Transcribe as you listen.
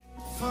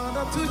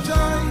to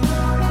joy.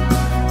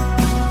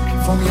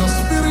 From your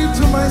spirit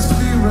to my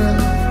spirit,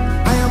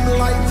 I am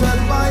lighted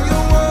by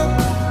your word.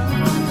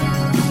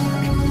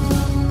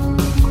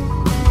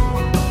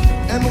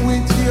 And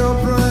with your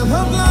breath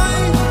of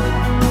life,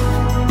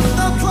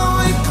 that's how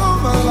I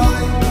come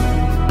alive.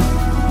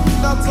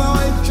 That's how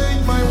I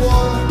change my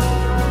world.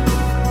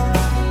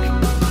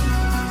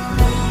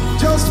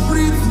 Just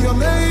breathe your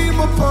name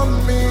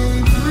upon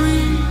me,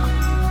 breathe.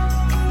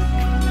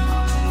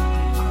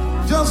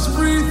 Just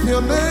breathe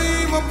your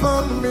name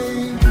upon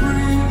me,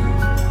 breathe.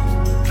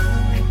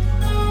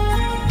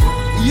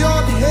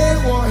 Your hey,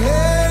 what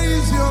hey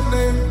is your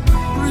name,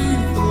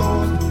 breathe,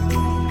 Lord.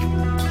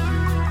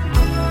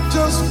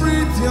 Just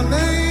breathe your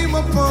name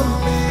upon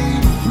me,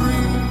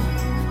 breathe.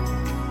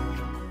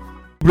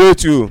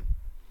 Great you.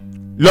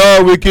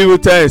 Lord, we give you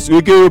thanks,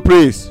 we give you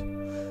praise.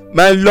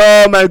 My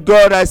Lord, my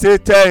God, I say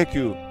thank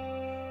you.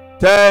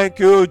 Thank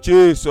you,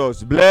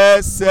 Jesus.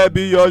 Blessed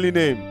be your holy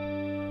name.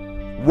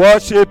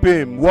 Worship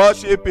him,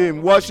 worship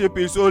him, worship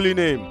his holy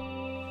name.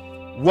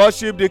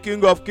 Worship the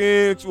King of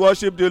Kings,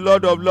 worship the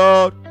Lord of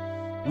Lords,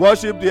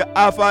 worship the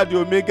Alpha, the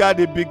Omega,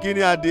 the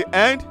beginning and the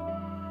end.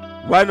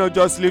 Why not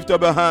just lift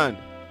up your hand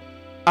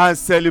and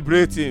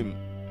celebrate him?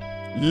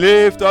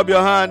 Lift up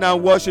your hand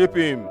and worship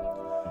him.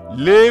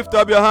 Lift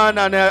up your hand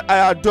and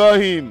I adore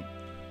him.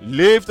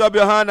 Lift up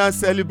your hand and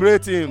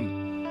celebrate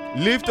him.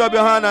 Lift up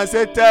your hand and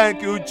say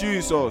thank you,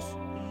 Jesus.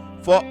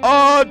 For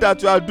all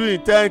that you are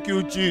doing, thank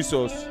you,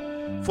 Jesus.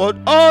 For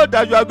all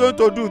that you are going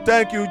to do,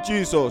 thank you,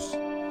 Jesus.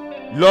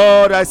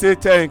 Lord, I say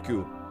thank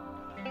you.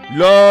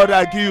 Lord,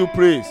 I give you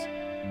praise.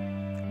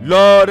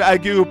 Lord, I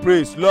give you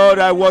praise. Lord,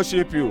 I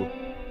worship you.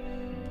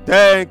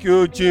 Thank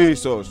you,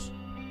 Jesus.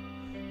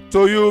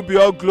 To you be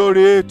all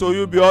glory, to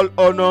you be all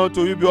honor,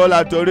 to you be all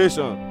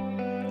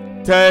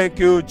adoration. Thank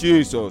you,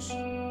 Jesus.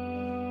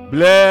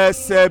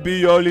 Blessed be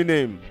your holy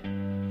name.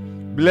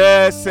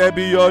 Blessed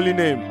be your holy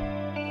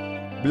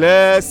name.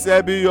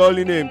 Blessed be your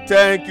holy name.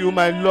 Thank you,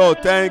 my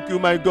Lord. Thank you,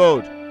 my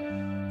God.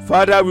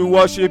 Father, we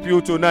worship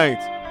you tonight.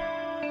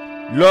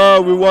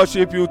 Lord, we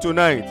worship you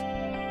tonight.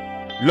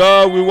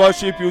 Lord, we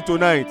worship you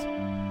tonight.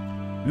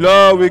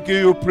 Lord, we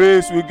give you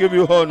praise, we give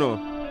you honor.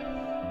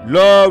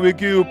 Lord, we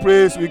give you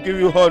praise, we give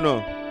you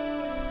honor.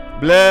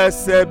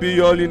 Blessed be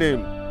your holy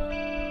name.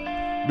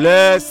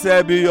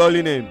 Blessed be your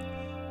holy name.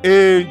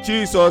 In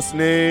Jesus'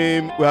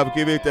 name, we have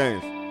given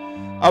thanks.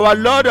 Our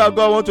Lord, our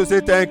God, want to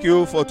say thank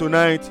you for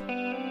tonight.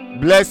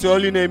 Bless your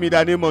holy name in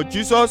the name of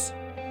Jesus.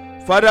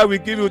 Father, we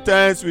give you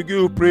thanks, we give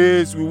you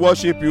praise, we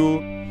worship you.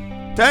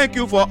 Thank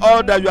you for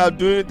all that you are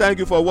doing. Thank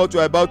you for what you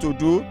are about to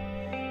do.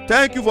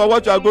 Thank you for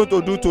what you are going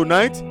to do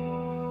tonight.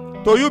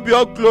 To you be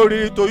all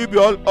glory, to you be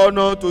all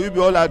honor, to you be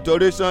all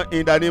adoration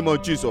in the name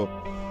of Jesus.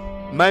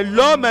 My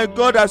Lord, my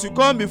God, as we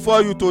come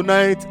before you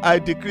tonight, I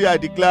decree, I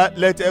declare,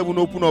 let heaven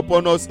open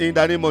upon us in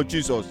the name of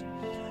Jesus.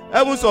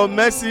 Heavens of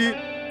mercy,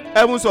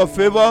 heavens of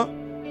favor,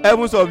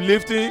 heavens of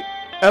lifting,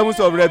 heavens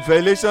of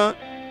revelation,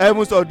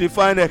 heavens of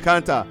divine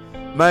encounter.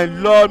 My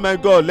Lord, my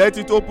God, let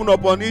it open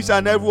upon each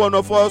and every one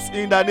of us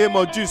in the name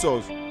of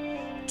Jesus.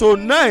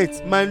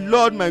 Tonight, my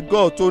Lord, my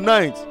God,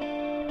 tonight,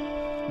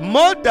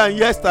 more than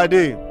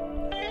yesterday,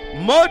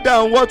 more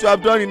than what you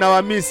have done in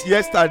our midst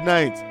yesterday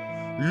night,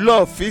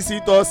 Lord,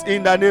 visit us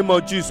in the name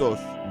of Jesus.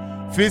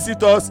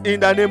 Visit us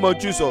in the name of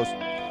Jesus.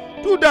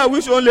 Do that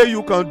which only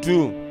you can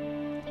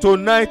do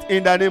tonight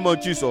in the name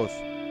of Jesus.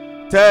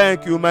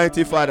 Thank you,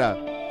 mighty Father.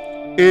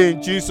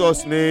 In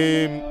Jesus'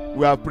 name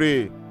we are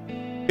praying.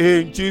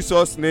 In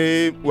Jesus'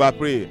 name we are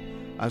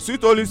praying. And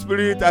sweet Holy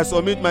Spirit, I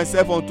submit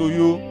myself unto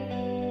you.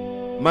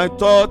 My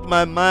thought,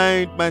 my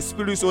mind, my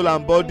spirit, soul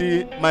and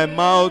body, my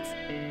mouth,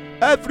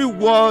 every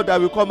word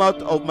that will come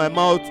out of my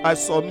mouth, I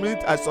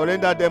submit, I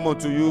surrender them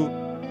unto you.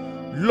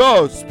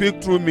 Lord,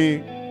 speak through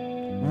me,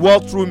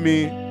 walk through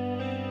me,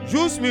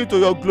 use me to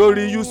your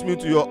glory, use me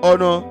to your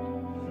honor.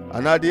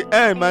 And at the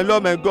end, my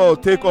Lord, my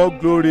God, take all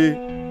glory,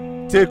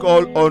 take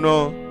all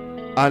honor,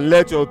 and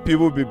let your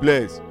people be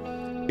blessed.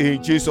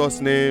 In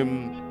Jesus'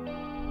 name,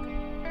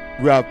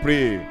 we are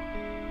praying.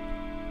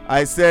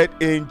 I said,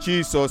 in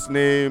Jesus'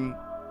 name,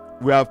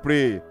 we are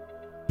praying.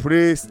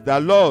 Praise the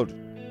Lord.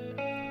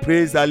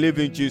 Praise the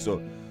living Jesus.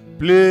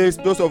 Please,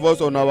 those of us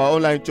on our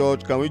online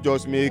church, can we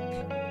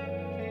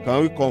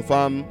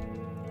confirm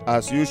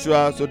as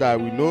usual so that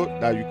we know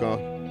that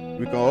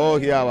we can all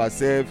hear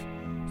ourselves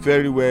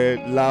very well,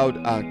 loud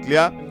and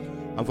clear.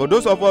 And for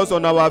those of us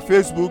on our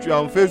Facebook, you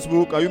are on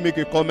Facebook, can you make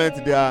a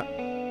comment there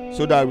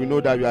so that we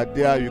know that you are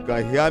there, you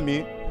can hear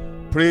me.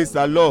 Praise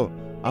the Lord.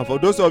 And for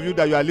those of you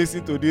that you are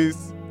listening to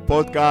this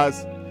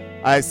podcast,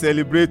 I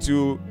celebrate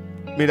you.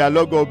 May the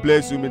Lord God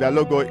bless you. May the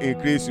Lord God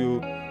increase you.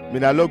 May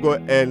the Lord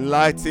God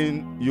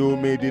enlighten you.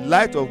 May the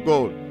light of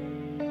God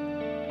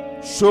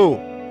show.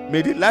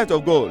 May the light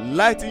of God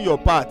lighten your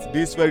path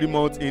this very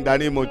month in the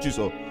name of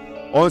Jesus.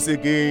 Once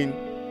again,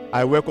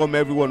 I welcome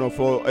every one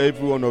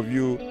of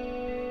you.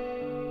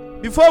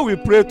 Before we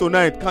pray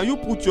tonight, can you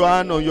put your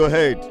hand on your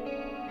head?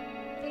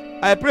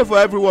 I pray for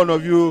every one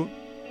of you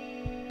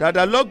that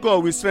the Lord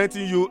God will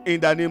strengthen you in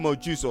the name of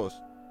Jesus.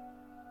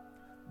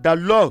 The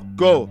Lord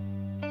God,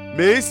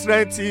 may He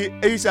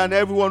strengthen each and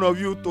every one of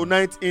you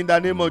tonight in the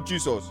name of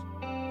Jesus.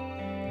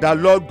 The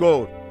Lord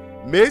God,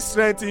 may He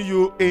strengthen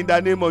you in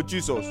the name of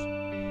Jesus.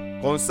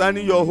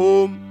 Concerning your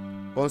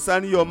home,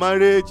 concerning your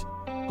marriage,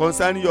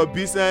 concerning your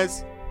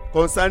business,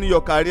 concerning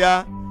your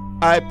career,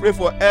 I pray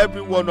for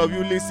every one of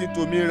you listening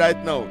to me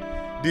right now.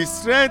 The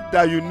strength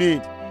that you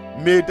need,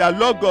 may the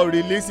Lord God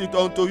release it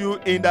unto you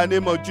in the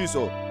name of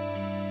Jesus.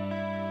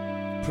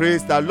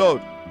 Praise the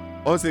Lord.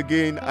 Once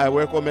again, I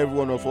welcome every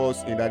one of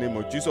us in the name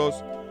of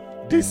Jesus.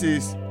 This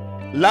is,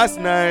 last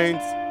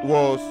night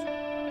was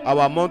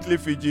our monthly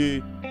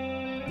Fiji.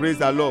 Praise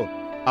the Lord.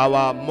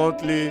 Our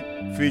monthly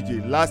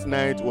Fiji. Last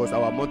night was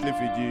our monthly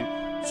Fiji.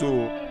 So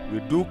we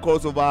do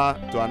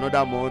crossover to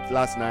another month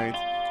last night.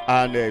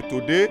 And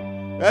today,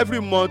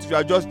 every month, you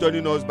are just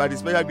joining us by the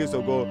special grace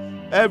of God.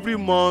 Every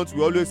month,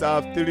 we always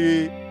have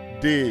 3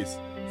 days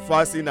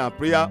fasting and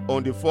prayer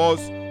on the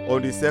 1st,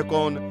 on the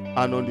 2nd,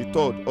 and on the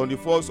 3rd. On the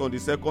 1st, on the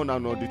 2nd,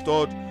 and on the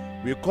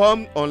 3rd, we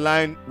come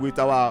online with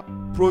our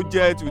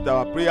project, with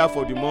our prayer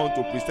for the month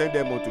to present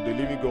them unto the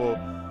living God.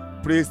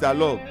 Praise the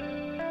Lord.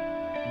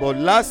 But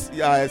as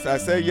I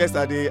said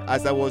yesterday,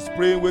 as I was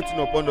praying, waiting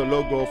upon the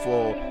Lord God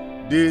for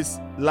this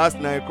last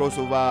night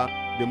crossover,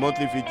 the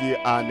monthly Fiji,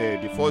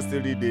 and the first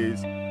 3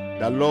 days,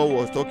 the Lord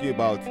was talking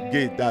about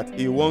gate, that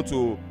He wants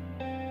to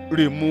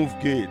remove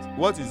gate.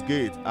 What is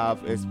gate?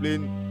 I've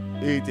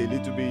explained it a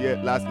little bit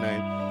yet last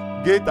night.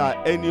 Gate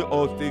are any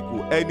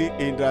obstacle, any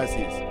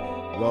hindrances.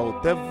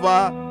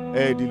 Whatever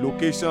the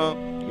location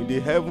in the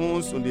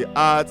heavens, in the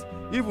earth,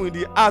 even in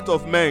the heart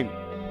of men,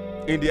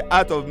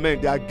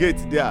 there are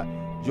gates there.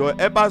 Your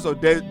helpers of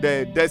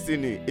the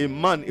destiny, a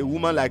man, a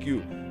woman like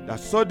you,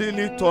 that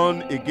suddenly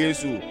turn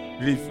against you,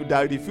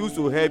 that refuse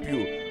to help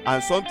you,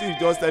 and something is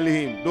just telling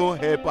him, don't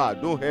help her,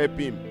 don't help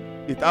him.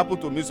 It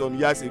happened to me some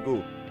years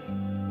ago.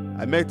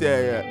 I met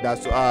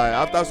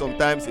after some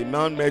times a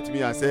man met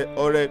me and said,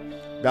 alright,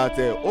 that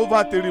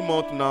over 3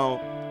 months now,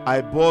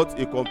 I bought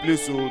a complete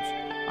suit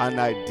and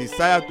I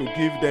desire to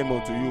give them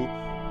unto you,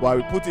 but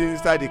we put it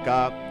inside the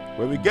car.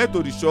 When we get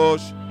to the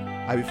church,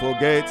 I will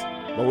forget,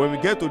 but when we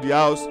get to the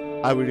house,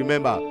 I will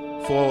remember,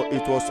 for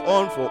it was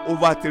on for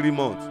over 3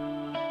 months.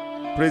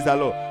 Praise the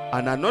Lord.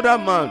 And another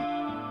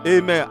man,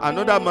 amen,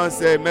 another man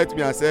met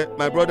me and said,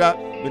 my brother,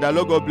 may the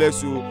Lord God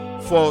bless you.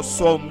 For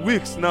some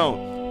weeks now,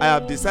 I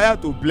have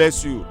desired to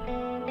bless you.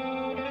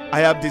 I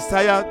have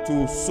desired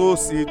to sow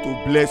seed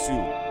to bless you.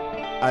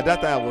 At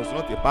that time, I was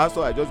not a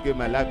pastor. I just gave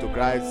my life to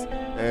Christ.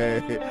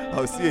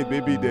 I'll see a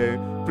baby there.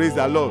 Praise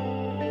the Lord.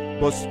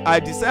 But I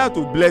desire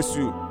to bless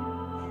you.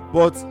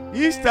 But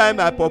each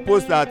time I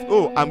propose that,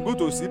 I'm going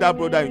to see that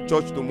brother in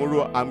church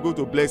tomorrow, I'm going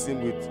to bless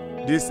him with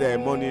this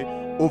money,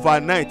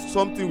 overnight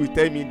something will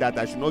tell me that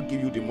I should not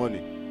give you the money.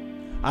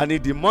 And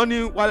in the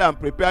morning, while I'm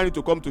preparing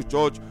to come to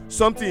church,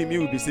 something in me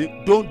will be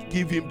saying, don't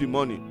give him the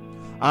money.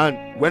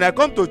 And when I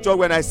come to church,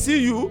 when I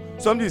see you,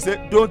 somebody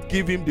say, don't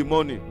give him the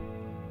money.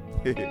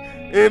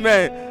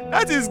 Amen.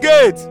 That is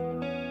great.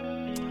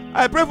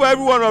 I pray for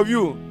every one of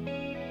you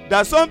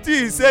that something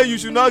is saying you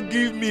should not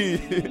give me.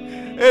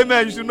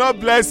 Amen. You should not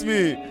bless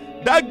me.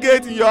 That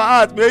gate in your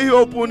heart, may He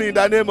open in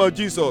the name of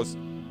Jesus.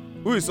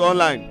 Who is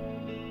online?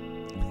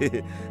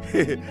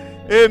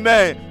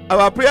 Amen.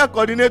 Our prayer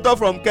coordinator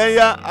from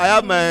Kenya. I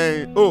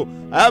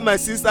have my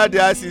sister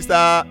there, sister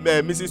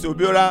Mrs.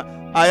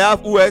 Obiora. I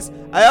have US.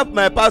 I have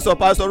my pastor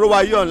Rowa.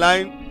 Are you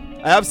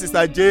online? I have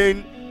sister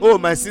Jane.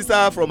 My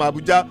sister from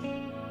Abuja.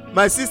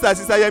 My sister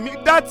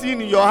Yemi. That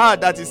thing in your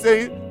heart that is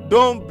saying,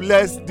 don't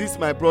bless this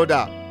my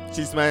brother.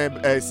 She's my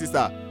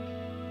sister.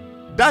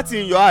 That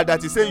thing in your heart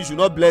that is saying you should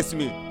not bless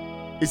me.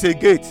 It's a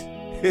gate.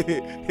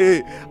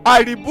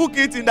 I rebuke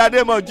it in the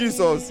name of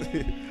Jesus.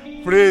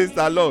 Praise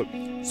the Lord.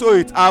 So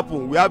it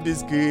happened. We have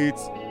these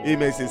gates.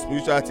 Amen. It's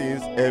spiritual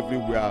things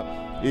everywhere.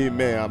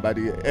 Amen. And by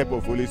the help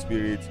of Holy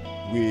Spirit,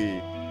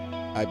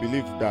 I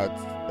believe that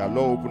the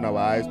Lord opened our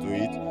eyes to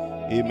it.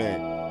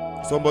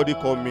 Amen. Somebody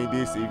called me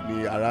this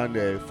evening around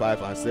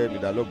 5 and said, may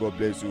the Lord God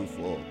bless you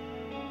through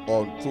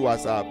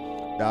WhatsApp.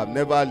 That I've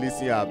never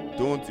listened. I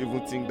don't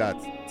even think that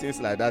things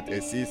like that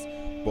exist.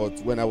 But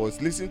when I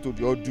was listening to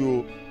the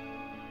audio,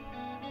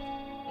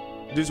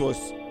 this was,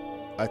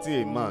 I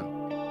think, a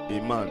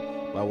man.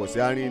 But I was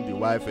hearing the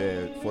wife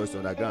voice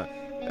on the ground,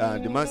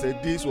 and the man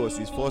said this was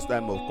his first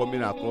time of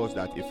coming across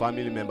that a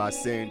family member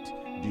sent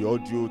the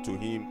audio to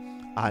him,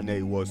 and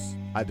he was,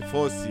 at the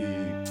first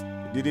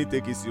he didn't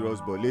take it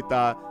serious, but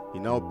later he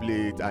now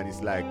played, and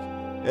it's like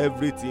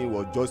everything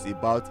was just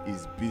about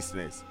his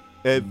business.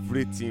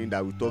 Everything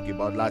that we talked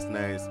about last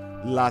night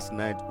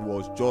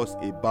was just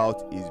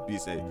about his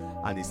business.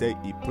 And he said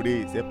he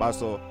prayed. He said,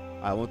 Pastor,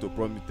 I want to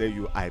tell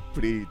you I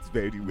prayed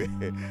very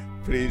well.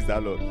 Praise the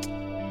Lord.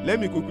 Let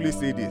me quickly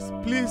say this.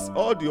 Please,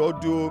 all the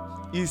audio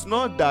is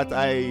not that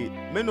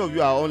many of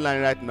you are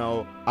online right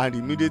now, and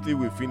immediately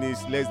we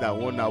finish less than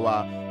 1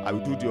 hour, I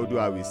will do the audio,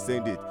 I will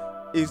send it.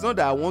 It's not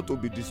that I want to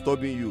be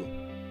disturbing you.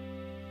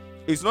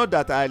 It's not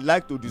that I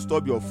like to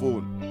disturb your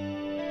phone.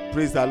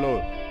 Praise the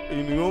Lord.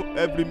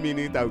 Every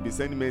minute I will be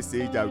sending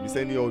message, I will be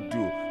sending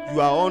audio.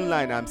 you are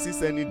online, I'm still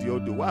sending the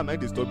audio. Why am I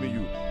disturbing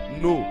you?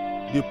 No,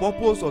 the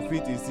purpose of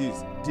it is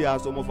this: there are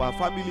some of our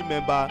family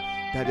members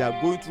that they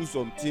are going through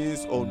some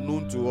things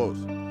unknown to us,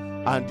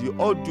 and the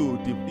audio,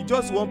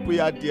 just one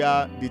prayer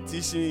there, the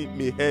teaching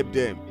may help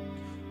them.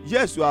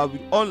 Yes, you are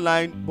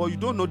online, but you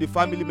don't know the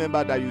family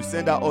member that you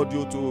send that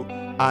audio to,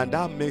 and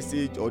that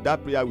message or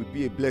that prayer will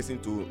be a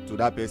blessing to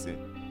that person.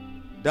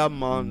 That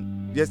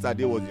man,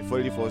 yesterday was the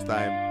very first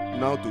time,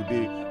 now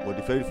today was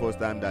the very first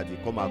time that he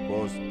come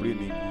across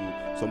praying.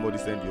 Somebody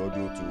sent the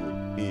audio to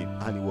him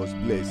and he was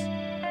blessed.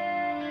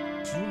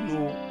 Do you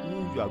know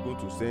who you are going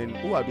to send?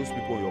 Who are those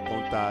people in your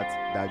contact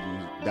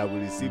that will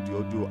receive the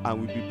audio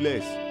and will be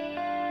blessed?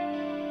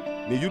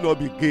 May you not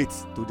be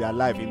gates to their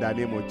life in the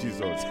name of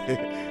Jesus.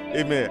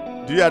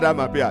 Amen. Do you hear that,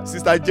 my prayer?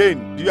 Sister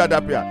Jane, do you hear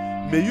that prayer?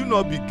 May you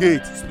not be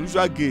gate,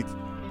 spiritual gate,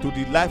 to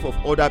the life of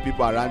other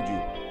people around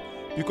you.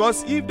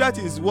 Because if that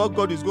is what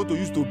God is going to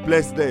use to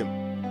bless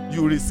them,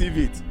 you receive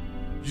it.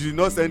 You do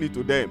not send it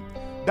to them.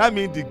 That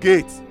means the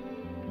gate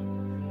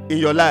in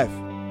your life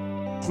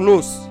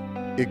close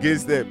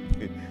against them.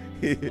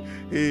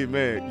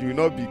 Amen. You will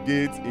not be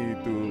gate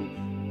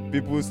into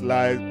people's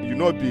lives. You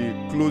will not be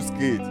close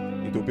gate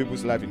into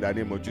people's life in the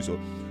name of Jesus.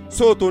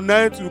 So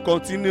tonight we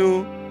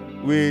continue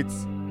with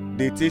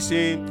the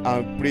teaching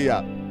and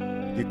prayer.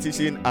 The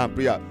teaching and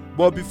prayer.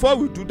 But before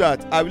we do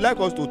that, I would like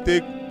us to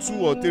take 2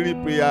 or 3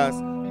 prayers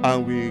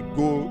and we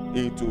go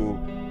into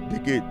the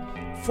gate.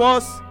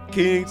 1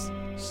 Kings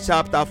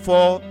chapter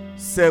 4,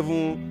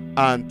 7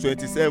 and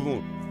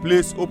 27.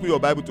 Please open your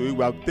Bible to it.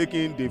 We are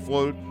taking the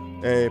full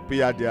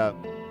prayer there.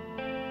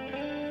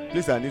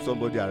 Please, I need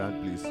somebody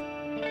around, please.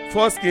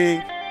 1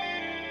 Kings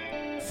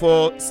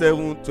 4,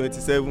 7,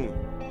 27.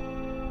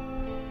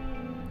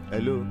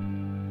 Hello.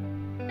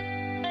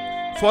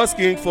 1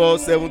 Kings 4,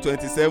 7,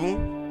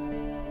 27.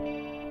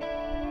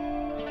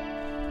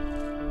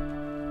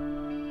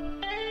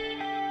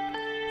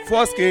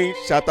 1 Kings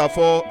chapter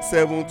 4,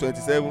 7,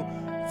 27.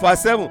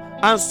 Verse 7.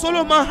 And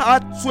Solomon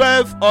had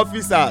 12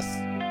 officers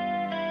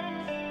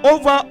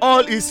over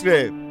all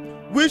Israel,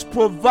 which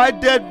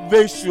provided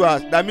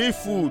victuals, that means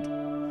food,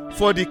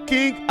 for the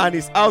king and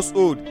his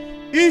household.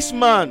 Each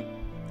man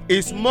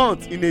his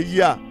month in a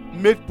year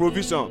made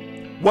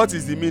provision. What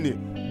is the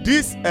meaning?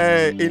 This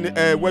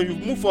when you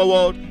move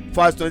forward,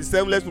 verse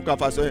 27, let's look at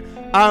verse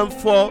 27. And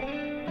for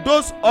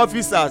those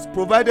officers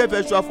provided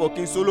victuals for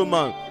King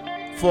Solomon,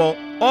 for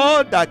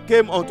all that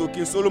came unto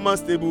King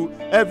Solomon's table,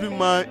 every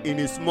man in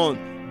his month,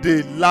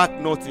 they lack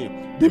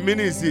nothing. The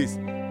meaning is this: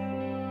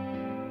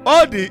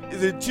 all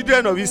the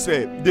children of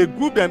Israel, they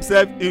group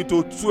themselves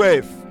into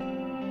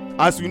 12.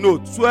 As we know,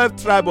 12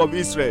 tribes of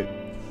Israel.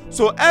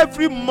 So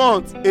every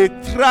month a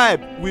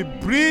tribe will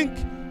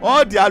bring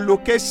all the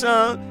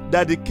allocation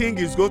that the king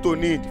is going to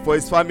need for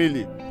his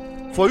family.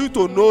 For you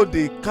to know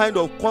the kind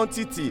of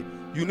quantity,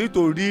 you need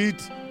to read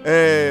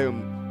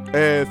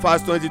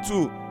verse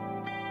 22.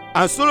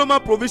 And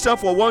Solomon's provision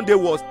for one day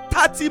was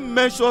 30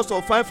 measures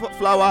of fine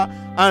flour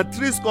and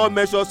 60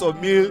 measures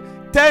of meal,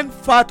 10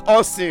 fat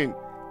oxen.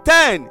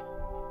 10.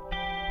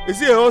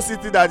 Is it a whole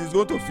city that is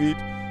going to feed?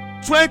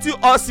 20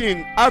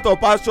 oxen out of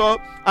pasture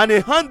and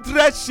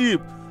 100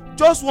 sheep.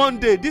 Just one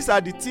day. These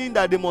are the things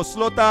that they must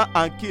slaughter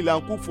and kill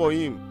and cook for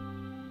him.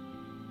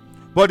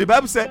 But the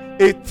Bible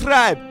said a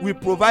tribe will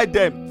provide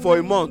them for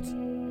a month.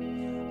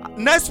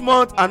 Next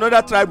month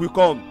another tribe will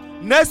come.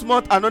 Next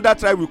month another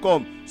tribe will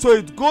come. So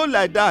it goes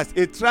like that,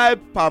 a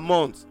tribe per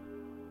month.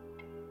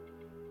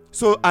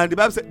 So, and the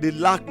Bible said they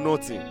lack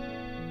nothing.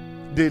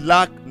 They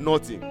lack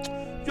nothing.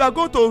 You are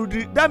going to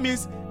read, that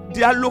means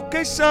the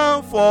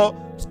allocation for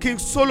King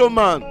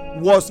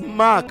Solomon was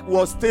marked,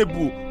 was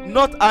stable,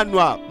 not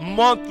annual,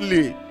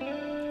 monthly.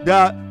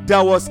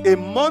 There was a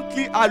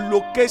monthly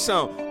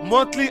allocation,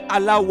 monthly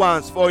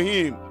allowance for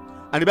him.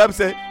 And the Bible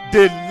said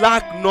they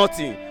lack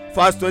nothing.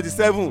 Verse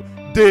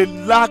 27, they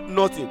lack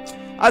nothing.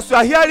 As you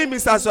are hearing me,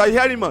 as you are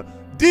hearing me,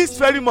 this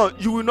very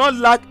month you will not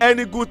lack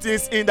any good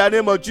things in the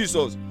name of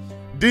Jesus.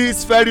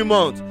 This very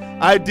month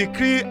I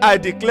decree, I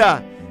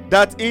declare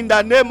that in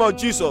the name of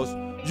Jesus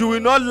you will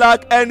not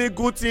lack any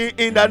good thing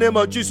in the name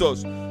of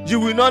Jesus.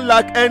 You will not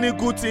lack any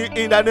good thing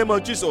in the name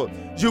of Jesus.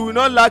 You will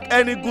not lack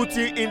any good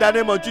thing in the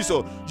name of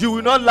Jesus. You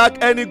will not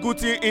lack any good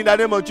thing in the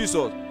name of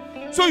Jesus.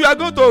 So you are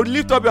going to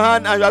lift up your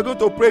hand and you are going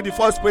to pray the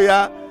first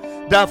prayer.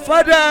 That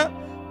Father,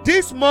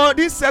 this month,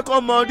 this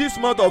second month, this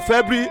month of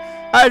February,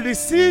 I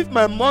receive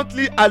my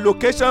monthly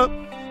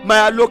allocation,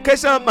 my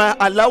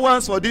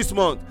allowance for this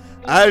month.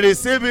 I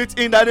receive it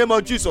in the name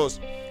of Jesus.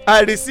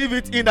 I receive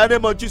it in the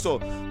name of Jesus.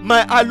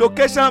 My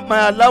allocation,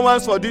 my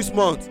allowance for this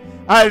month.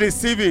 I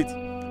receive it.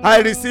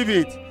 I receive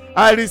it.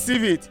 I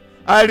receive it.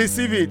 I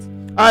receive it.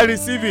 I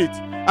receive it.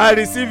 I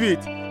receive it.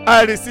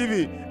 I receive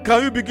it.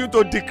 Can you begin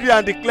to decree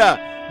and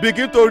declare?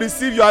 Begin to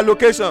receive your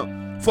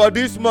allocation for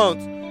this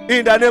month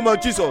in the name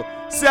of Jesus.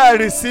 Say, I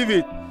receive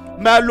it.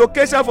 My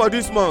allocation for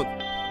this month.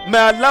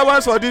 My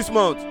allowance for this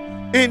month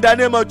in the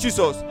name of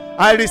Jesus.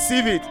 I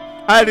receive it.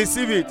 I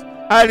receive it.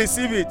 I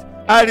receive it.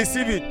 I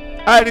receive it.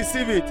 I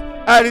receive it.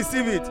 I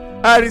receive it.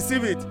 I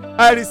receive it.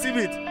 I receive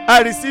it.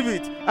 I receive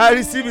it. I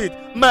receive it.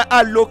 My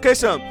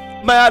allocation,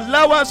 my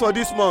allowance for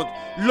this month,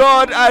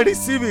 Lord, I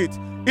receive it.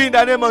 In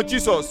the name of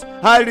Jesus,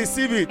 I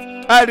receive it.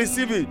 I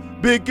receive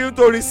it. Begin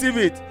to receive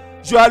it.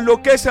 Your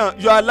allocation,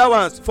 your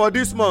allowance for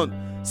this month,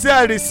 say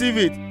I receive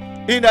it.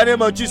 In the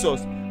name of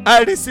Jesus,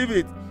 I receive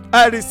it.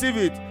 I receive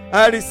it.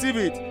 I receive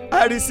it.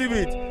 I receive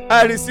it.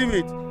 I receive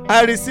it.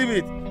 I receive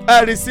it.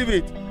 I receive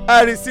it.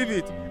 I receive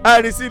it. I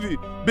receive it.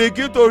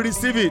 Begin to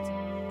receive it.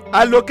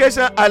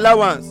 Allocation,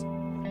 allowance,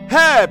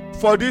 help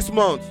for this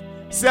month,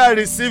 say I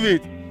receive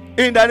it.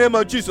 In the name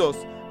of Jesus,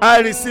 I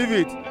receive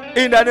it.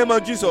 In the name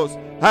of Jesus,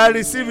 I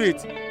receive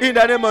it. In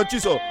the name of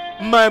Jesus,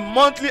 my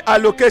monthly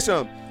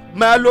allocation,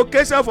 my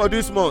allocation for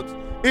this month,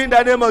 in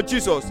the name of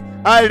Jesus,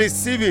 I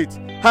receive it.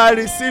 I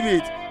receive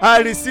it.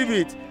 I receive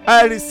it.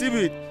 I receive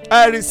it.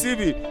 I receive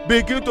it.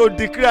 Begin to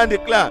decree and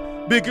declare.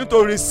 Begin to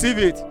receive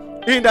it.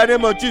 In the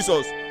name of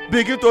Jesus,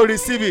 begin to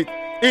receive it.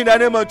 In the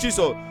name of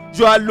Jesus,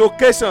 your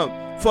allocation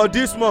for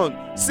this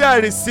month, say I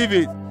receive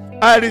it.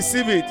 I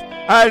receive it.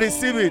 I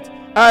receive it.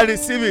 I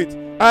receive it.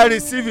 I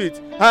receive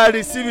it. I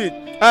receive it.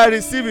 I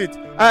receive it.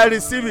 I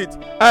receive it.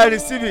 I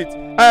receive it.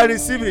 I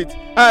receive it.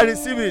 I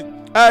receive it.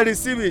 I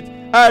receive it.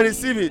 I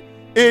receive it.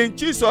 In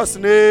Jesus'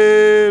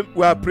 name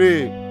we are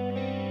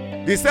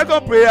praying. The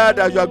second prayer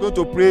that you are going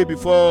to pray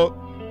before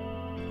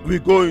we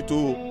go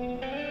into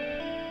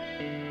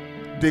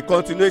the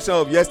continuation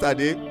of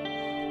yesterday,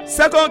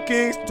 2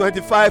 Kings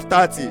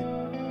 25:30.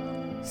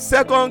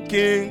 2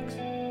 Kings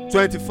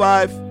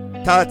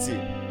 25:30.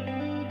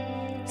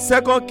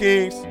 2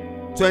 Kings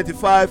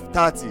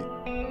 25:30.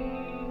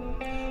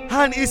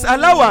 And his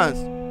allowance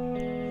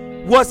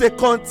was a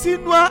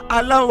continual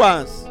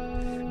allowance,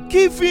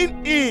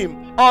 giving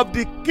him of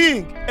the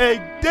king a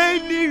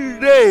daily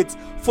rate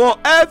for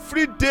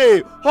every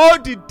day, all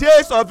the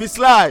days of his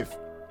life.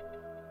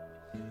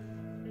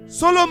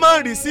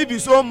 Solomon received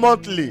his own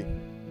monthly.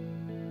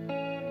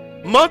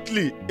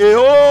 Monthly, a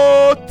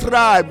whole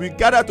tribe will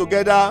gather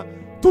together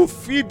to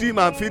feed him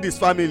and feed his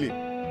family.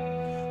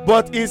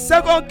 But in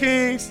 2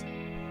 Kings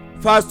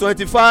verse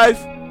 25,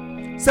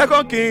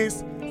 2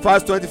 Kings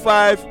verse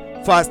 25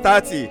 verse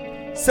 30,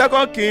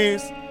 2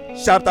 Kings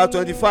chapter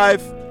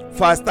 25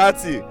 verse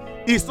 30,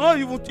 it's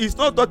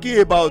not talking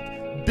about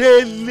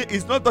daily,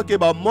 it's not talking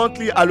about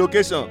monthly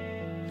allocation.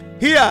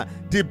 Here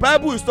the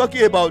Bible is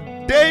talking about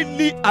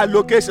daily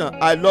allocation.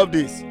 I love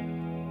this.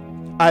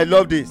 I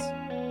love this.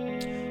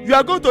 You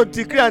are going to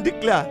decree and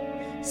declare,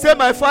 say,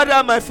 my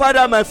father, my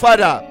father, my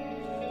father,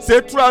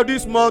 say, throughout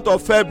this month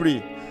of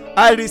February,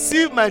 I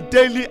receive my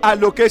daily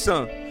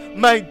allocation,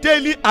 my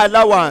daily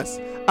allowance.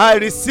 I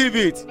receive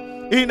it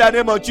in the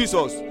name of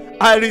Jesus.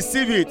 I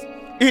receive it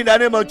in the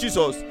name of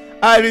Jesus.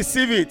 I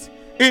receive it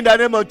in the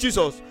name of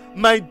Jesus.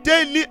 My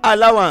daily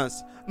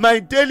allowance, my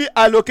daily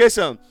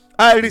allocation,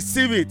 I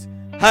receive it.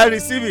 I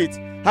receive it.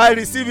 I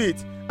receive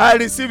it. I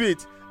receive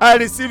it. I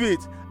receive it.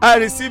 I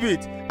receive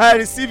it. I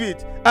receive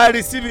it. I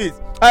receive it.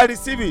 I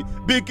receive it.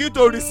 Begin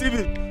to receive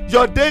it.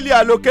 Your daily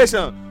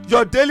allocation,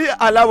 your daily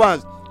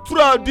allowance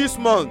throughout this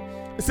month.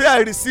 Say, I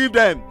receive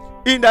them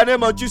in the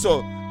name of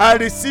Jesus. I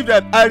receive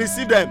them. I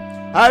receive them.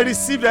 I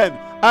receive them.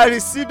 I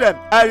receive them.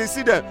 I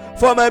receive them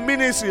for my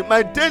ministry,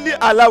 my daily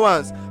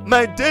allowance,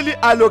 my daily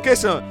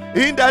allocation.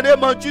 In the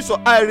name of Jesus,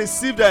 I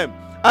receive them.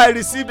 I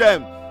receive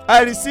them.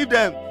 I receive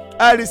them.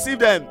 I receive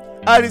them.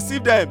 I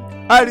receive them.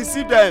 I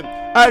receive them.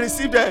 I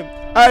receive them.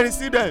 I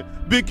receive them.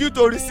 Begin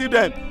to receive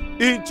them.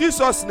 In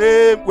Jesus'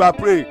 name we are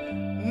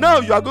praying. Now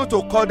you are going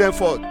to call them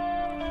forth.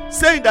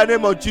 Say in the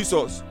name of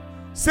Jesus.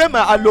 Say my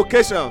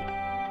allocation,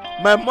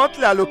 my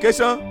monthly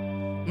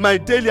allocation, my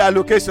daily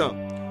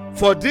allocation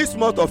for this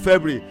month of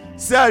February.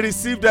 Say I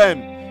receive them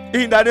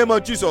in the name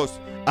of Jesus.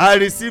 I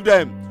receive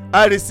them.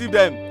 I receive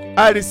them.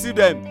 I receive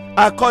them.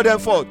 I call them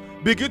forth.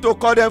 Begin to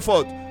call them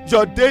forth.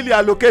 Your daily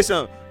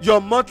allocation, your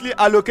monthly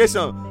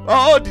allocation,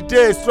 all the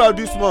days throughout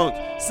this month.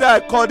 Say I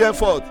call them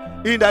forth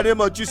in the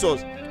name of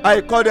Jesus.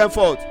 I call them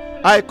forth.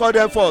 I call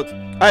them forth.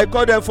 I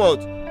call them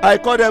forth. I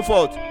call them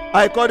forth.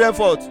 I call them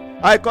forth.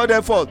 I call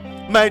them forth.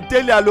 My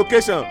daily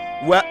allocation,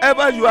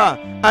 wherever you are,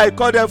 I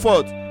call them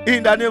forth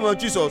in the name of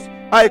Jesus.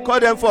 I call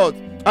them forth.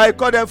 I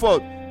call them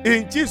forth.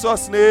 In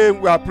Jesus'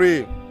 name we are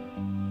praying.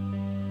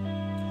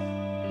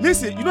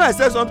 Listen, you know I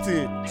said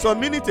something some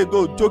minutes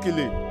ago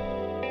jokingly,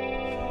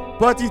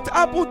 but it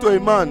happened to a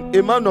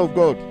man of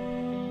God,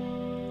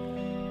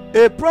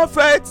 a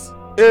prophet.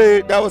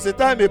 There was a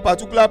time a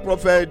particular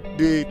prophet,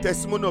 the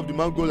testimony of the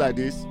man go like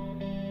this.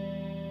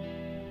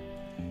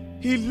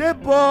 He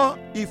labored,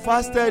 he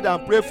fasted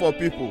and prayed for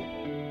people.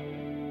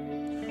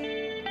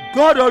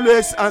 God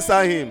always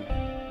answer him.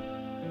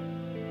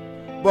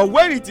 But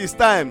when it is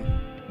time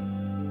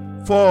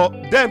for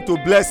them to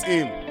bless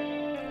him,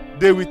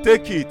 they will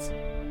take it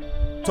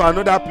to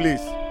another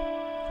place.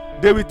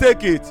 They will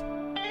take it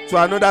to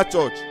another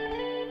church.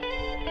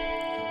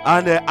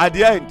 And at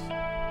the end,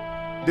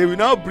 they will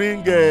now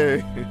bring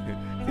they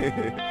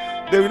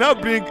will now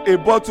bring a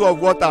bottle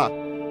of water,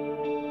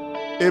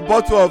 a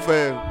bottle of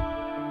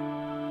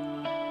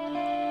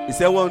he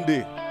said one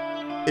day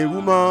a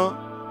woman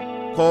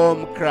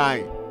come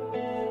crying.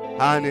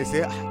 And he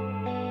said,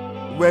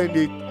 when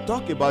they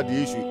talk about the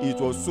issue, it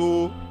was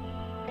so.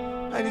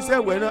 And he said,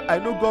 well, I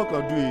know God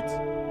can do it.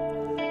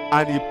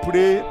 And he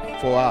prayed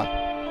for her.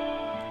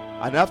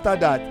 And after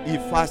that, he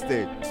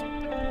fasted.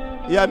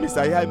 Here,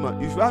 Mr.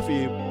 Yaiman, if you have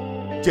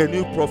a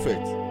genuine prophet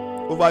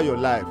over your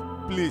life,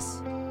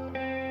 please,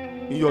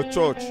 in your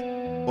church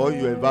or in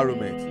your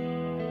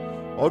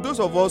environment, or those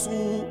of us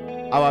who,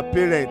 our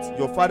parents,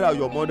 your father or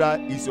your mother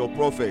is your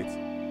prophet,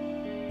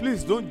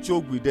 please don't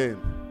joke with them.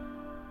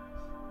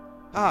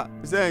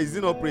 Say, is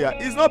it not prayer?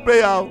 It's not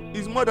prayer.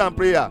 It's more than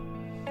prayer.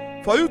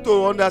 For you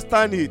to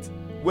understand it,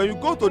 when you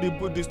go to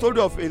the story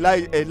of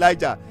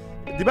Elijah,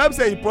 the Bible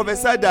says he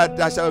prophesied that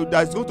there's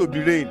going to be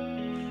rain,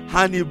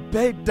 and he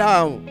bent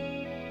down.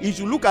 If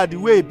you look at the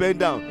way he bent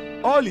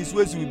down, all his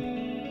ways,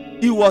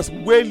 he was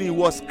wailing, he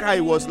was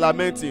crying, he was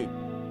lamenting,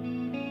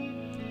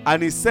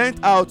 and he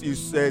sent out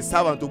his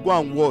servant to go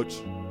and watch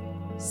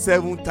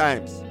 7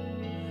 times.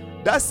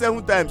 That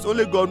 7 times,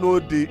 only God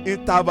knows the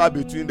interval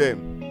between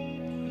them.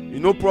 You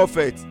know,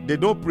 prophets, they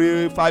don't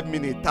pray 5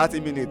 minutes, 30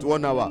 minutes,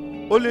 1 hour.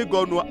 Only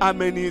God knows how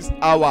many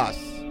hours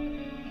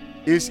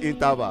each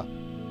interval.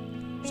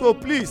 So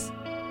please,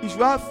 if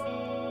you have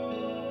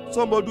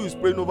somebody who is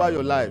praying over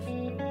your life,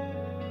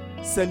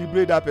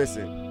 celebrate that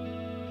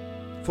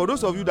person. For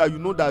those of you that you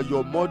know that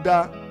your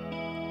mother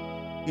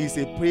is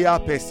a prayer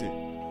person,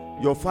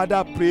 your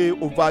father pray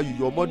over you,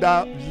 your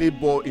mother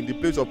labor in the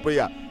place of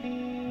prayer,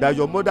 that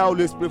your mother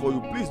always pray for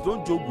you, please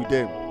don't joke with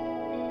them.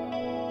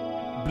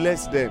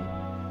 Bless them.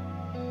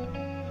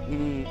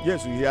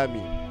 Yes, you hear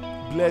me.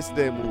 Bless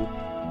them.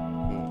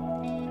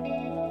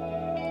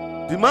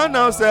 The man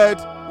now said,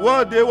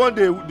 one day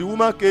the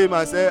woman came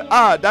and said,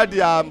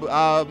 Daddy,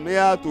 I'm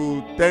here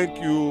to thank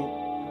you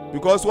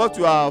because what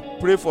you have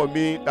prayed for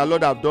me, the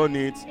Lord have done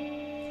it.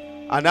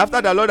 And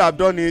after the Lord have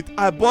done it,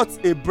 I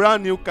bought a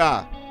brand new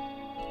car.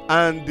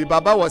 And the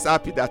Baba was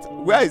happy that,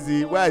 where is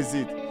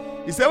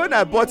it? He said, when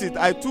I bought it,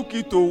 I took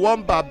it to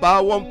one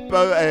Baba, one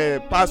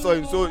pastor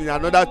in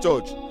another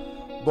church.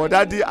 But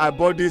Daddy, I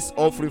bought this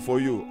offering for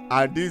you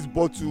and this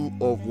bottle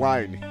of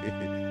wine.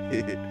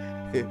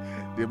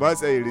 The man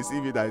said he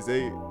received it. I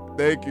say,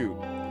 thank you.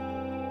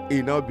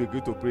 He now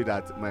began to pray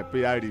that my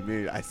prayer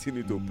remains. I still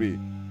need to pray.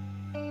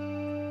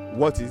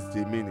 What is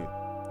the meaning?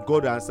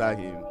 God answered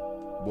him,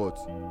 but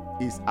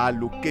his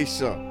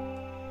allocation.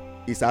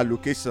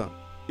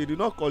 He did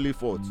not call it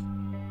forth.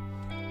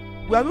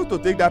 We are going to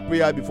take that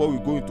prayer before we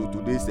go into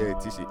today's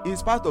teaching.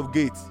 It's part of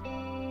gate.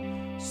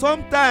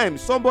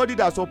 Sometimes somebody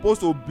that's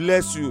supposed to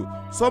bless you,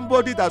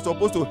 somebody that's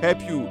supposed to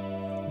help you,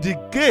 the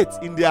gate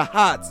in their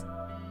heart,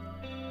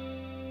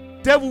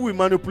 devil will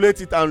manipulate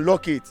it and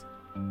lock it.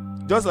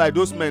 Just like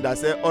those men that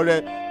say,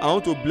 alright, I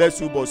want to bless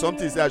you, but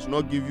something says I should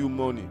not give you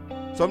money.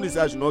 Something says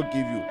I should not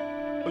give you.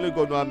 Only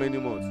God knows how many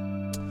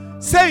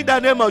months. Say in the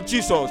name of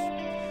Jesus,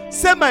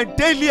 say my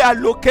daily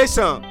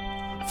allocation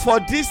for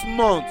this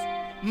month,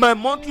 my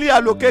monthly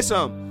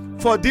allocation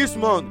for this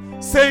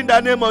month. Say in the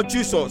name of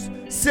Jesus,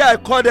 say I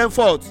call them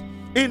forth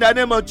in the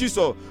name of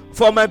Jesus.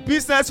 For my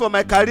business, for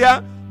my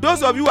career,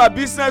 those of you who are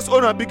business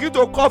owners, begin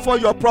to call for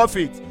your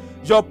profit.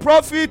 Your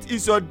profit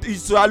is your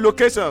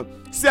allocation.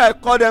 Say I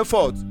call them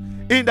forth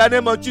in the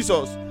name of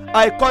Jesus.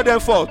 I call them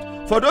forth.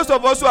 For those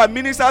of us who are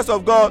ministers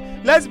of God,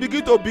 let's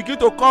begin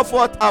to call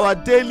forth our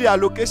daily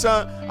allocation,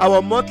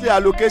 our monthly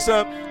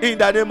allocation in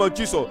the name of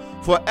Jesus.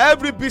 For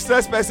every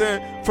business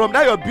person, from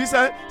that your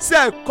business, say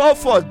I call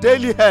forth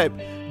daily help,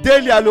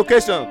 daily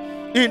allocation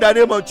in the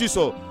name of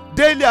Jesus.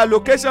 Daily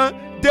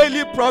allocation,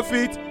 daily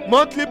profit,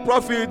 monthly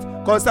profit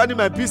concerning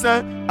my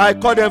business, I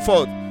call them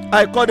forth.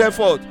 I call them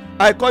forth.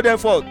 I call them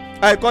forth.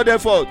 I call them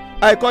forth.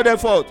 I call them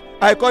forth.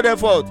 I call them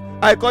forth.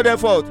 I call them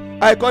forth.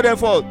 I call them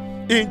forth.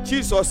 In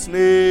Jesus'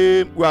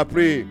 name we are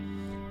praying.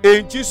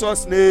 In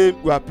Jesus'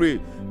 name we are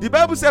praying. The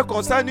Bible said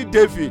concerning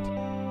David,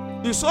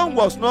 his son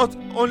was not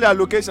only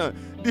allocation.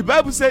 The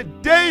Bible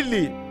said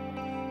daily,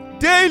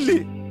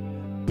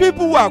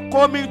 people were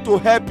coming to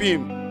help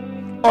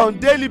him on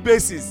daily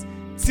basis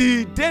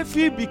till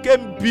David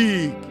became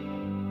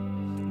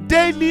big.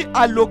 Daily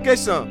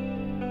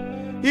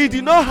allocation. He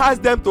did not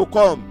ask them to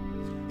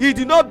come. He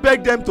did not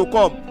beg them to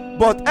come.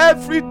 But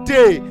every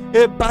day,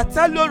 a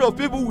battalion of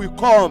people will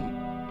come.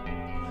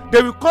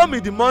 They will come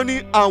in the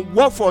morning and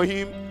work for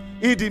him.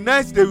 In the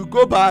night, they will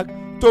go back.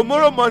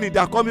 Tomorrow morning, they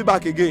are coming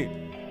back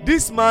again.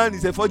 This man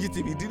is a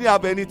fugitive. He didn't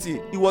have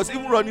anything. He was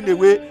even running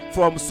away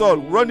from Saul,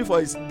 running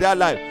for their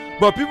life.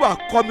 But people are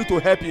coming to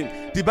help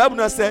him. The Bible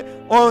now said,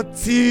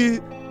 until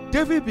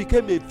David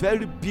became a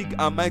very big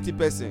and mighty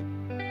person.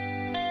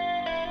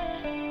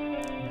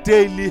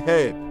 Daily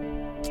help.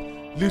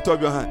 Lift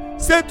up your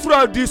hand. Say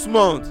throughout this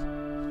month,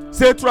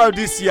 say throughout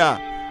this year,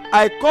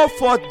 I call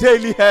for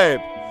daily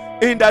help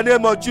in the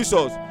name of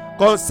Jesus.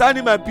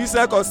 Concerning my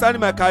business, concerning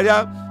my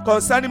career,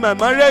 concerning my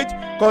marriage,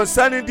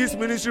 concerning this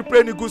ministry,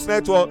 Praying Eagles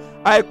Network,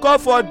 I call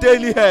for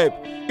daily help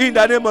in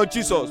the name of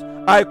Jesus.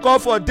 I call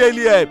for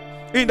daily help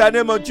in the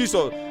name of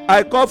Jesus.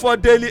 I call for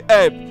daily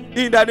help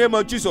in the name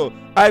of Jesus.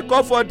 I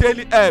call for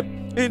daily help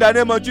in the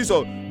name of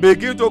Jesus.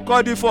 Begin to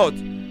call it forth.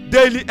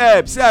 Daily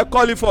help. Say, I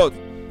call it forth.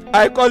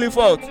 I call it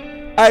forth.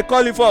 I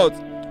call it forth.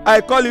 I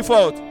call it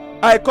forth.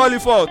 I call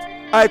it forth.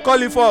 I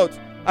call it forth.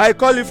 I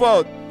call it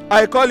forth.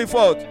 I call it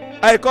forth.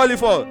 I call it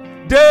forth.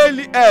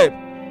 Daily help.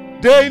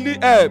 Daily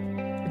help.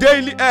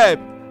 Daily help.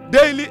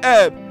 Daily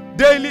help.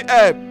 Daily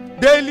help.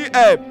 Daily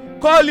help.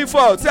 Call it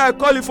forth. Say, I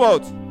call it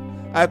forth.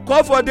 I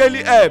call for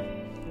daily help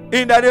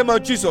in the name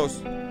of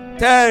Jesus.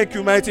 Thank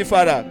you, mighty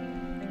Father.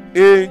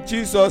 In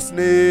Jesus'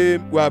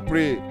 name we are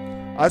praying.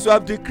 As you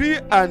have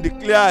decreed and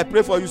declared, I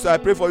pray for you, sir. I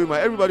pray for you,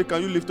 man. Everybody,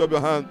 can you lift up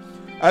your hand?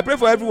 I pray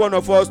for every one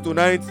of us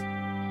tonight,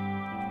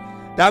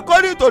 that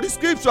according to the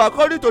scripture,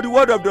 according to the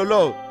word of the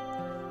Lord,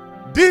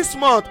 this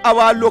month,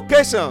 our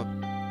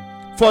location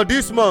for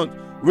this month,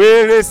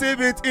 we receive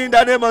it in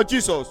the name of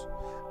Jesus.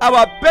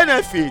 Our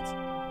benefit,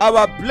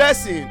 our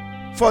blessing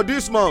for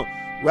this month,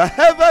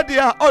 wherever they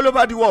are all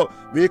over the world,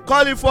 we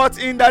call it forth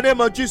in the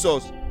name of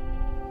Jesus.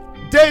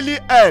 Daily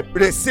help,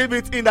 receive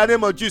it in the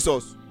name of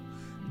Jesus.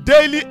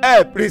 Daily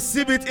help,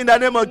 receive it in the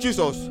name of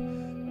Jesus.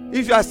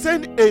 If you are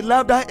saying a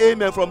louder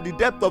amen from the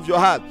depth of your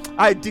heart,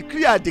 I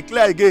decree, I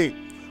declare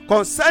again,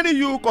 concerning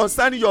you,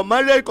 concerning your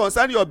marriage,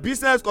 concerning your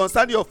business,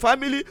 concerning your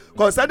family,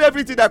 concerning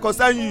everything that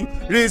concerns you,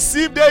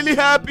 receive daily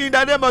help in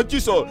the name of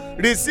Jesus.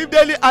 Receive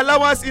daily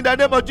allowance in the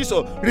name of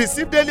Jesus.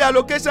 Receive daily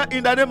allocation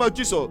in the name of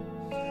Jesus.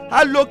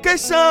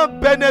 Allocation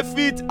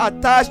benefit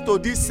attached to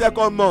this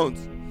second month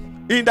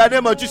in the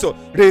name of Jesus.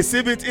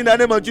 Receive it in the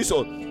name of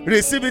Jesus.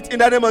 Receive it in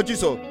the name of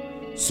Jesus.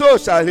 So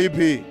shall it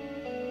be.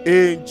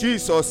 In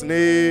Jesus'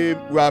 name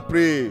we are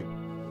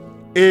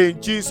praying.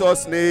 In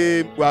Jesus'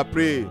 name we are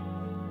praying.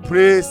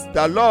 Praise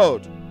the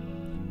Lord.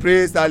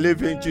 Praise the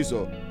living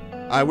Jesus.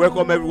 I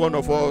welcome every one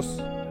of us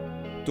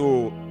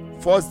to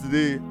first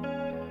day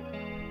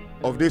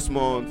of this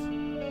month,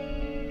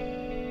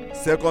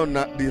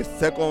 the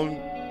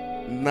second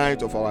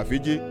night of our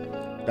vigil.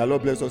 The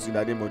Lord bless us in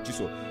the name of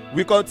Jesus.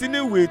 We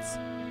continue with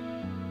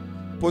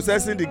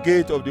possessing the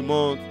gate of the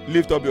month.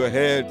 Lift up your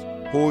head,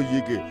 O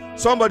ye gate.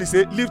 Somebody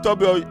say, lift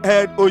up your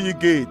head, O ye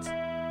gate.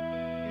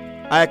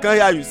 I can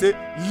hear you say,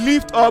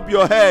 lift up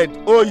your head,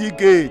 O ye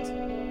gate.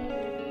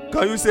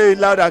 Can you say it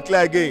loud and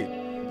clear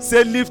again?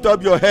 Say, lift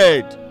up your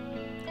head,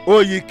 O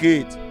ye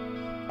gate.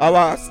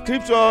 Our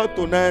scripture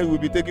tonight will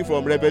be taken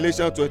from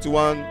Revelation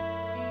 21,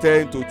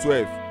 10 to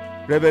 12.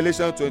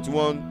 Revelation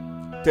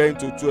 21, 10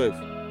 to 12.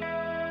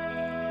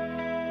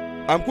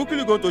 I'm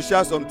quickly going to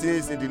share some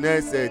things in the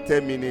next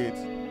 10 minutes.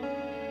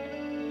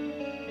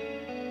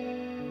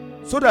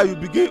 So that you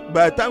begin,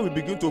 by the time we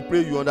begin to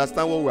pray, you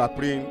understand what we are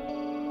praying.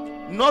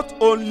 Not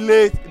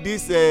only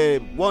this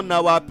 1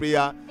 hour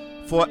prayer,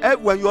 for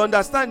when you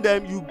understand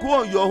them, you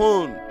go on your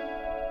own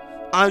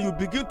and you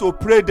begin to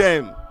pray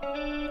them.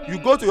 You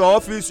go to your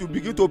office, you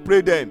begin to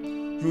pray them.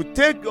 You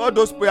take all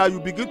those prayers, you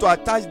begin to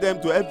attach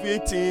them to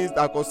everything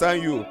that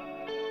concern you.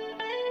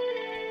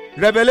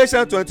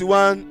 Revelation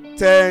 21,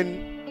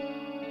 10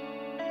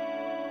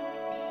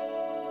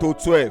 to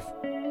 12.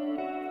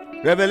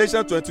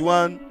 Revelation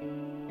 21,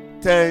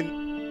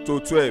 10 to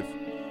 12.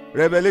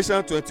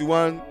 Revelation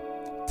 21,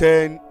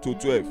 10 to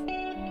 12.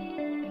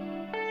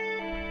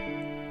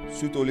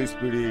 Sweet Holy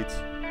Spirit,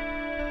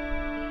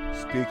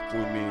 speak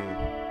through me.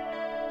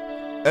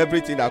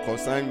 Everything that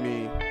concerns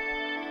me,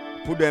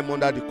 put them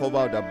under the cover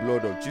of the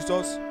blood of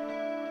Jesus.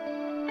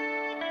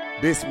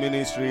 This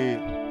ministry,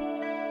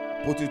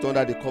 put it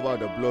under the cover of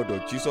the blood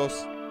of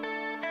Jesus.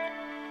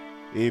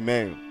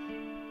 Amen.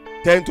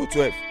 10 to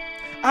 12.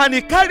 And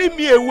he carried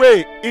me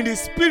away in the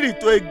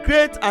spirit to a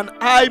great and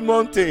high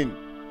mountain,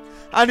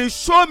 and he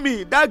showed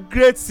me that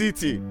great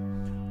city,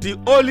 the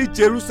holy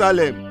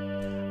Jerusalem,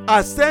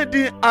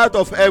 ascending out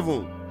of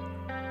heaven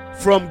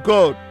from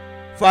God.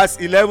 Verse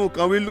 11,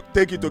 can we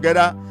take it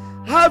together?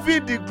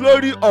 Having the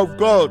glory of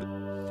God,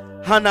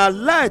 and her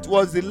light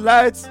was the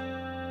light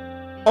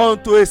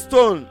unto a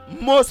stone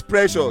most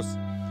precious,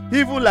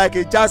 even like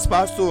a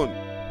jasper stone,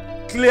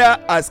 clear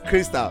as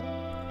crystal.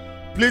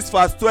 Please,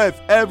 verse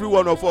 12, every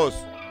one of us.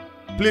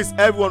 Please,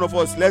 every one of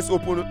us, let's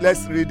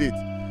read it.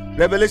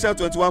 Revelation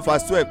 21,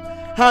 verse 12.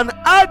 And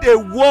had a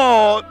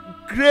wall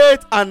great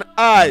and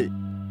high,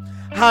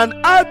 and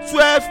had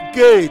 12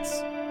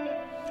 gates,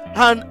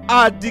 and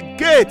at the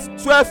gate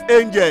 12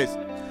 angels,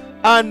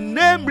 and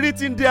names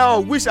written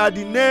thereof, which are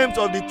the names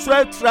of the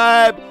 12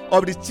 tribes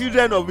of the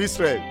children of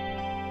Israel.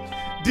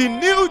 The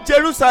new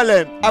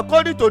Jerusalem,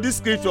 according to this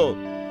scripture,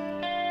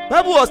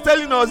 Bible was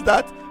telling us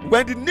that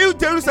when the new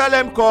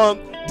Jerusalem comes,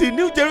 the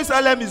new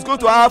Jerusalem is going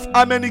to have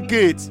how many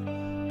gates?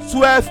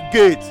 12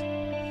 gates.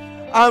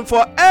 And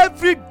for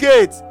every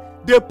gate,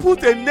 they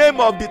put a name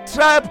of the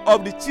tribe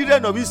of the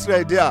children of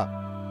Israel there.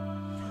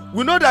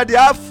 We know that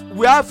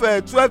we have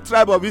 12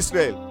 tribes of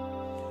Israel.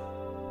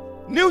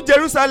 New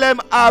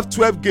Jerusalem have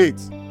 12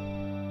 gates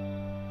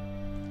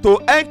to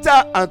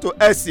enter and to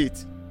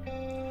exit.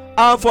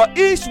 And for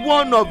each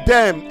one of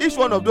them, each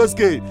one of those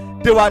gates,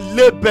 they were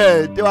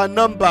labeled, they were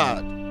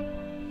numbered.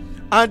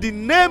 And the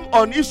name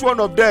on each one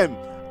of them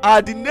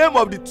are the name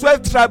of the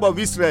 12 tribes of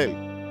Israel.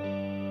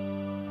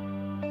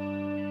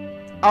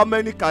 how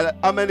many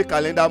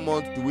calendar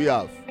months do we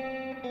have?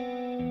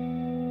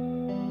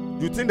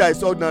 You think that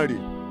it's ordinary?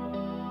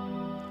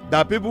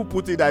 That people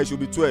put it that it should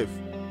be 12.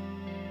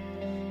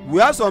 We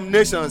have some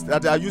nations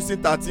that are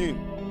using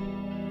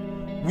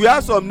 13. We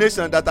have some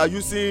nations that are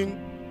using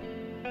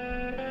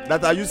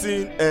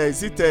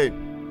is it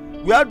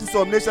 10? We have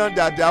some nations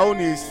that their own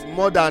is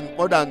more than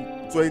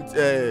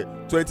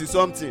 20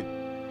 something.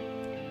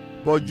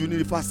 But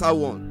universal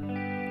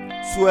one,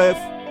 12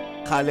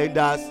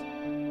 calendars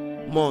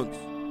months,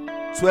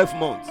 12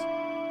 months.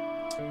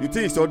 You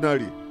think it's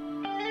ordinary?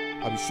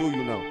 I will show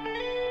you now.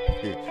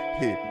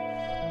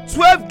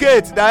 12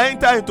 gates that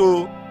enter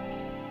into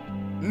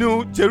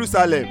New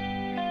Jerusalem,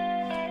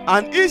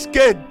 and each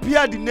gate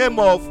bear the name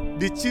of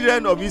the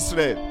children of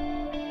Israel.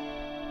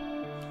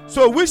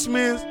 So which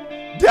means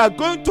they are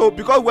going to,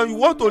 because when you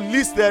want to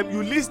list them,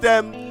 you list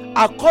them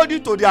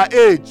according to their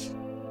age.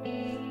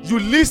 You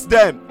list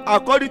them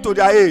according to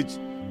their age.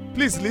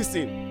 Please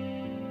listen.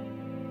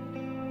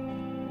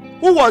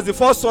 Who was the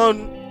first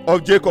son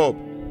of Jacob?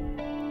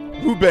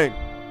 Reuben.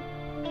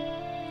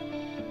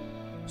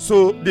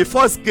 So the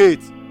first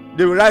gate,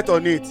 they will write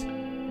on it,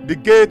 the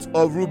gate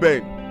of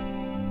Reuben.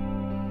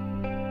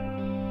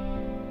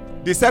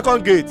 The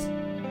second gate,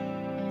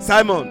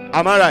 Simon.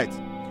 Am I right?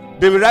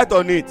 They will write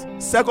on it,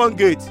 second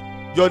gate,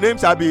 your name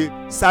shall be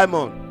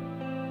Simon.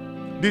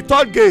 The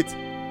third gate,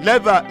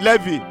 Levi.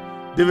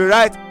 They will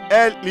write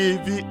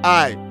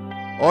Levi,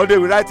 or they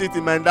will write it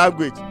in my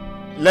language,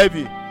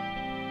 Levi.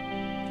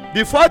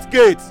 The fourth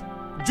gate,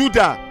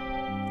 Judah.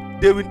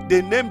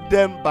 They named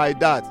them by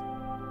that.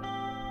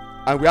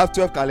 And we have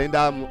 12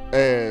 calendar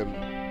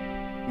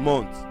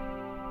months.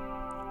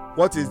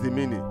 What is the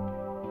meaning?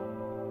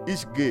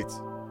 Each gate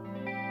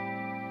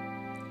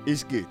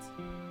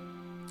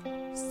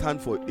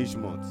stand for each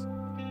month.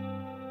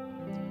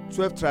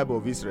 12 tribe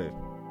of Israel.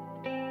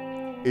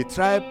 A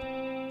tribe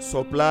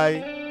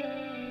supply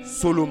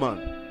Solomon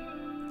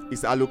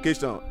his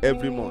allocation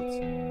every month.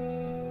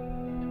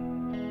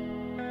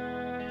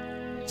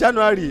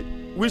 January,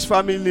 which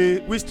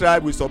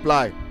tribe will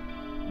supply?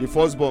 The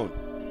firstborn,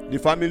 the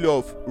family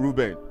of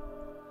Reuben.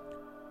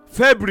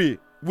 February,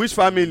 which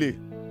family?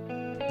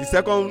 The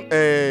second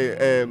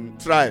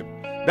tribe.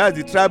 That's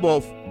the tribe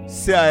of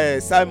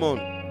Simon.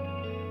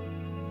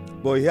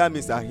 But hear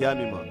me, sir, hear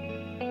me, man.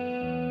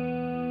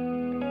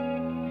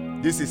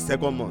 This is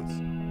second month.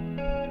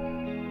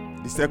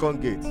 The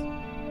second gate,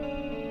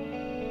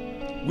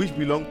 which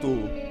belong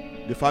to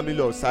the family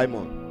of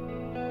Simon.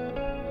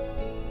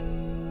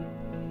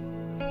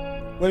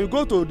 When you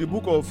go to the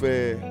book of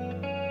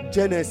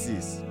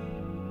Genesis,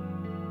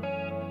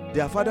 when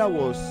their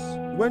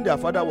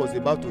father was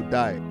about to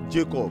die,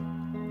 Jacob,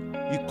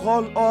 he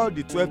called all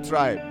the 12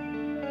 tribes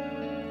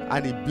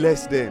and he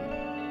blessed them.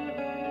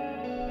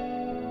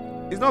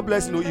 It's not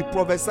blessing, he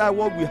prophesied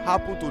what will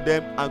happen to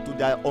them and to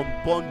their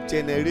unborn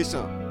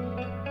generation.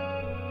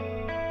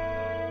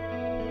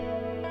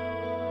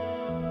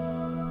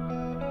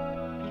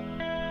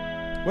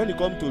 When you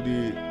come to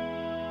the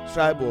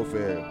tribe of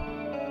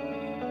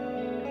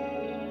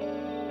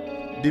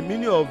the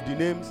meaning of the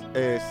names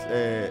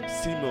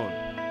Simon,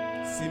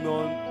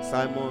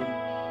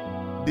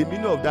 the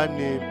meaning of that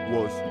name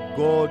was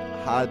God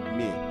had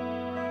me,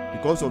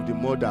 because of the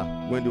mother.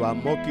 When they were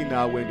mocking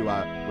her, when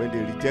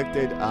they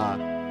rejected her,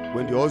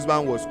 when the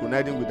husband was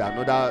conniving with the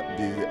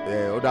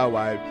other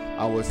wife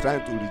and was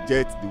trying to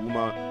reject the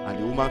woman, and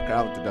the woman cried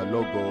out to the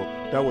Lord God,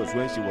 that was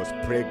when she was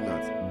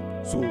pregnant.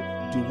 So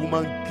the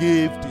woman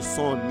gave the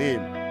son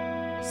name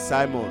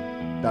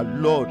Simon. The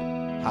Lord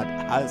had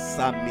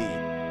answered me.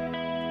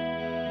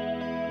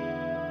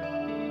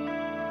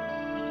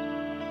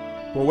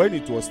 But when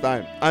it was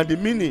time, and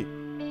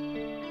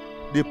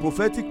the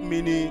prophetic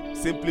meaning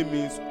simply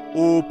means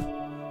hope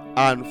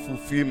and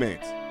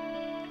fulfillment,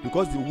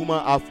 because the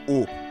woman have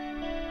hope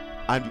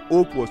and the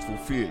hope was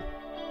fulfilled.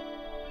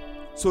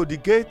 So the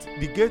gate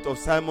of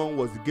Simon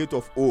was the gate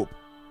of hope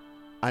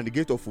and the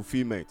gate of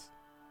fulfillment.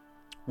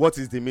 What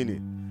is the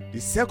meaning?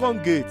 The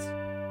second gate,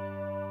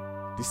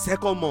 the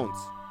second month,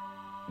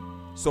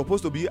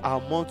 supposed to be a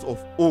month of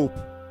hope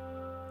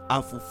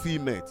and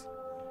fulfillment.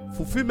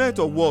 Fulfillment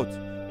of what?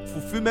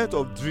 Fulfillment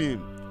of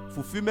dream,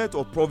 fulfillment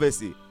of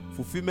prophecy,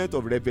 fulfillment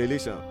of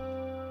revelation.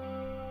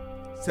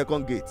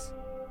 Second gate,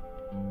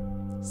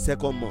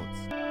 second month.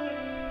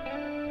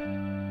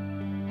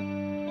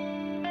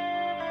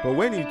 But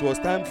when it was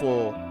time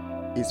for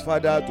his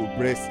father to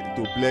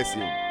bless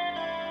him,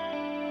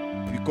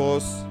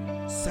 because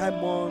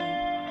Simon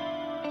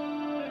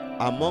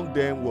among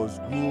them was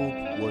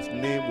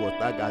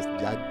tagged as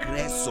the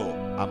aggressor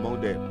among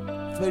them.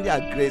 Very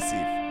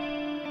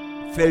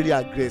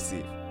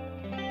aggressive.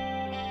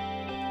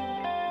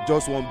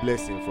 Just one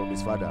blessing from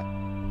his father,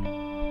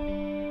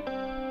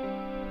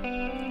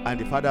 and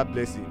the father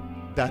blessed him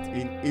that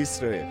in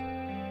Israel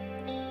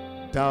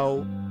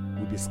thou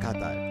will be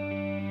scattered.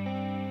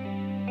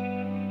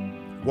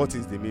 What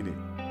is the meaning?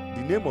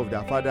 The name of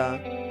their father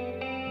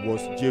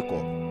was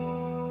Jacob,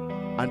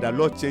 and the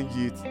Lord changed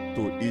it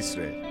to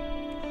Israel.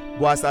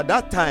 But as at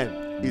that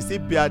time, he still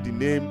bear the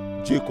name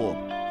Jacob.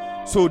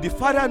 So the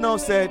father now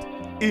said,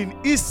 in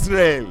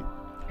Israel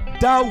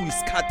thou is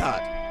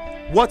scattered.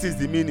 What is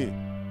the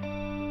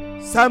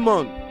meaning?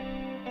 Simon,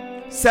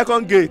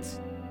 second gate,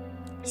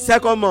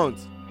 second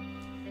month.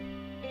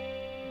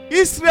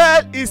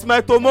 Israel is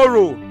my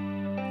tomorrow.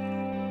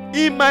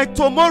 In my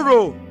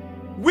tomorrow,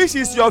 which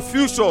is your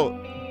future,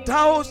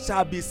 thou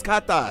shalt be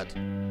scattered.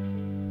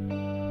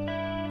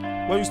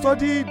 When you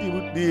study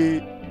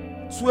the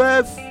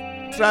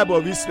 12 tribe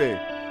of Israel,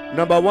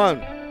 number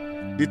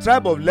 1, the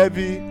tribe of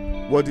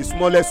Levi was the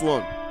smallest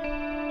one.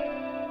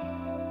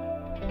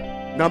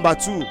 Number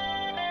 2,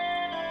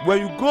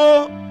 when you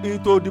go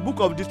into the book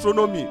of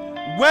Deuteronomy,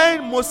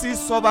 when Moses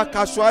suffered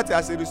casualty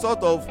as a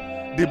result of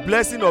the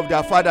blessing of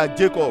their father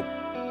Jacob,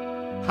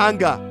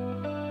 hunger,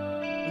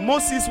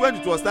 Moses, when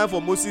it was time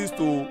for Moses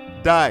to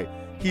die,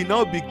 he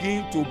now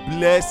began to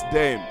bless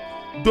them.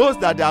 Those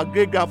that their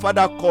great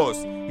grandfather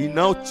caused, he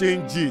now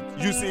changed it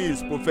using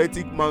his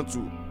prophetic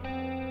mantle.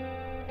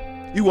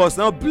 He was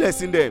now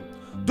blessing them.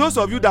 Those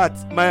of you that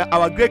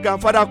our great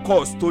grandfather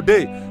caused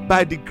today,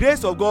 by the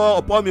grace of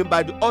God upon me,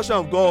 by the unction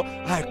of God,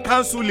 I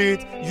cancel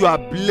it. You are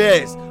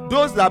blessed.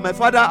 Those that my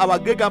father, our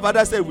great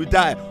grandfather said will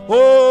die,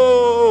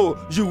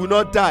 oh, you will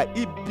not die.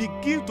 He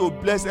began to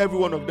bless every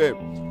one of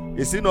them.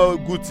 Is it not a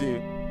good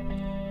thing?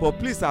 But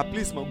please,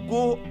 please, man,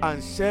 go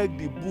and check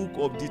the book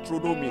of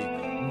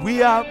Deuteronomy,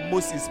 where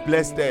Moses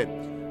blessed them.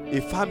 A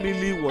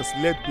family was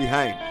left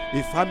behind.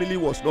 A family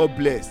was not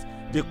blessed.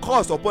 The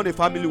curse upon a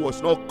family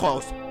was not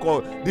cursed.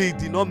 They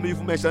did not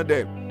even mention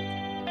them.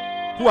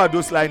 Who are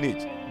those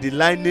lineage? The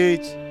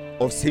lineage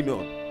of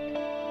Simeon.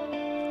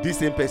 This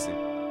same person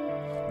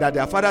that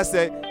their father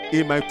said,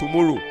 in my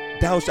tomorrow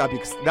thou shalt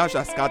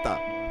scatter.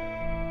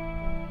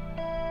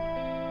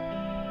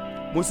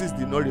 Moses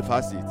did not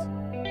reverse it,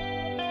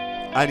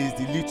 and is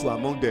the least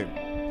among them.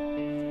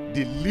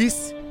 The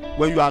least,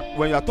 when you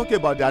are talking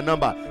about their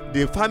number,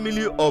 the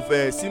family of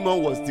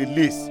Simeon was the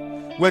least.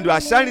 When they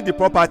are sharing the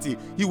property,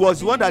 he was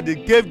the one that they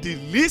gave the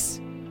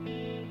least.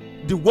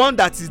 The one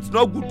that is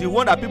not good, the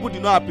one that people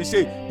did not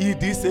appreciate,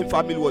 this same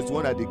family was the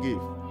one that they gave.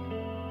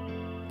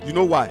 You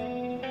know why?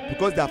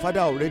 Because their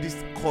father already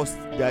cursed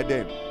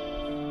them.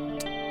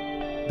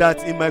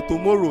 That in my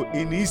tomorrow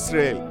in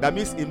Israel, that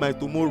means in my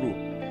tomorrow,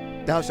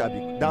 thou shalt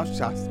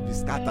be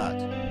scattered.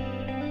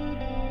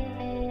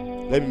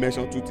 Let me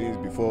mention 2 things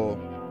before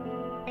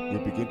we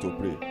begin to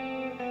pray.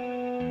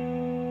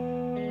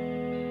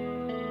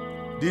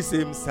 This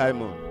same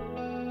Simon,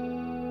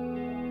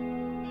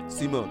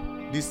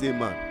 this same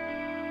man,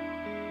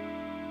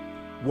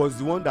 was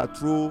the one that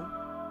threw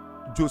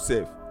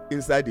Joseph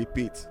inside the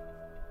pit.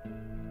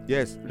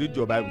 Yes, read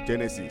your Bible,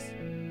 Genesis.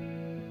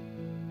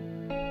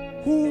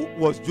 Who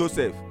was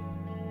Joseph?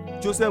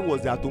 Joseph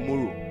was their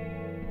tomorrow.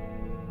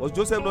 Was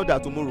Joseph not their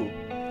tomorrow?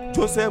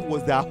 Joseph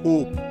was their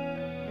hope.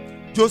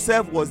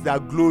 Joseph was their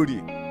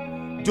glory.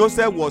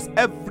 Joseph was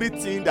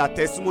everything, their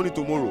testimony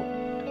tomorrow.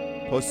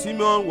 But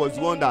Simeon was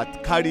the one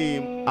that carried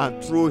him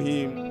and threw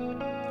him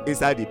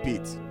inside the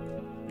pit.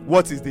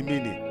 What is the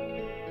meaning?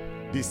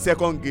 The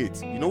second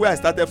gate. You know where I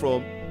started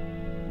from?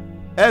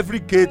 Every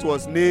gate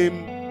was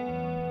named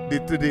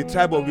the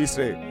tribe of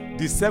Israel.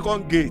 The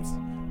second gate,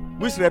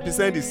 which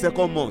represents the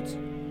second month,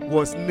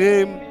 was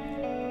named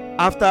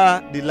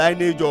after the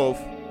lineage of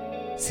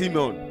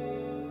Simeon.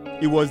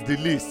 It was the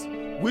least.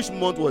 Which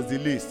month was the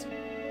least?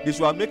 They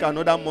should make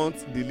another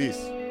month the least.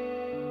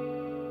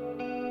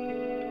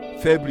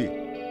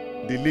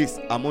 February, the least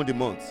among the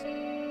months.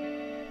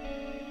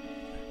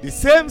 The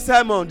same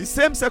Simon, the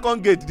same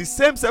second gate, the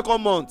same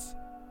second month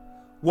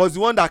was the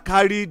one that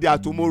carried their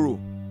tomorrow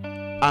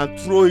and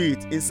throw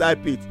it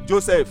inside pit.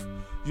 Joseph,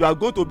 you are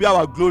going to be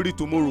our glory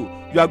tomorrow.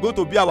 You are going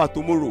to be our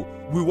tomorrow.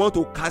 We want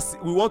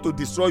to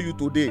destroy you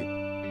today.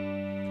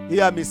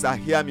 Hear me, sir.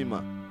 Hear me,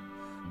 ma.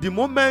 The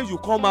moment you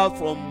come out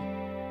from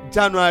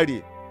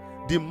January,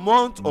 the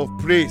month of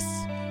praise,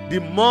 the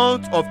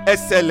month of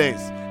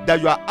excellence,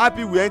 that you are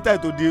happy we enter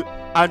into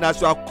and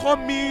as you are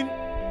coming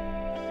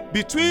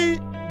between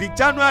the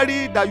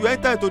January that you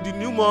enter into the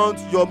new month,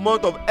 your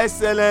month of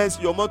excellence,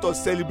 your month of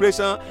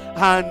celebration,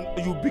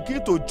 and you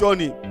begin to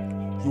journey,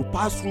 you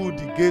pass through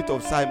the gate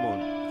of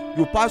Simon.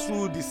 You pass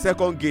through the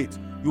second gate.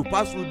 You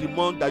pass through the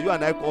month that you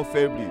and I call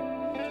February.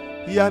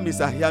 Hear me,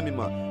 sir. Hear me,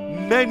 ma.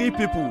 Many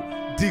people,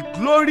 the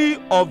glory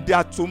of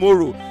their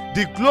tomorrow,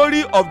 the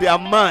glory of their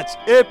March,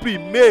 April,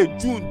 May,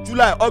 June,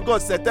 July,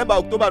 August, September,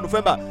 October,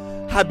 November,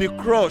 have been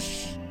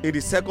crushed in the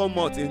second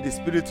month in the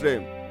spirit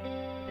realm.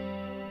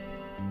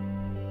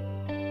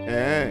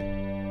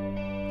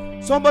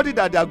 Somebody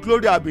that their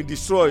glory have been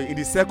destroyed in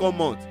the second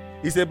month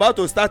is about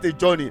to start a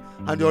journey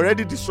and they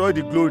already destroyed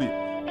the glory.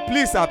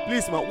 Please, sir,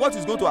 please, man, what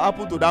is going to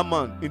happen to that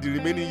man in the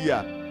remaining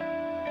year?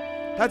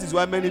 That is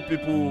why many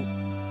people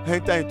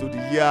enter into the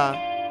year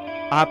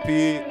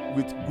happy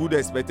with good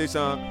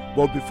expectation,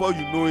 but before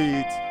you know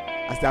it,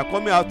 as they are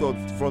coming out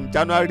from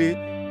January,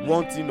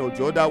 one thing or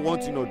the other,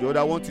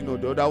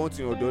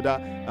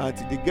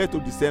 until they get to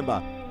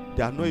December,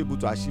 they are not able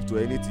to achieve to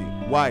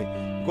anything. Why?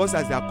 Because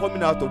as they are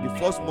coming out of the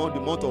first month, the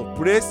month of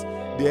praise,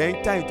 they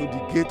enter into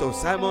the gate of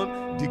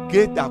Simon, the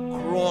gate that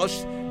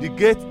crushed, the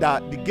gate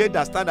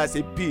that stand as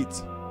a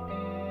pit.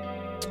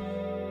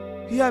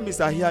 Hear me,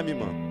 sir, hear me,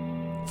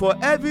 man. For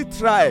every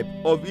tribe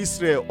of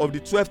Israel, of the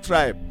 12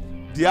 tribes,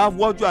 they have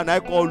what you and I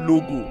call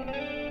logo.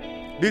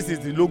 This is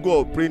the logo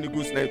of Praying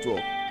Eagles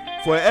Network.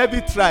 For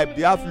every tribe,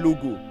 they have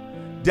logo.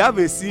 They have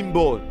a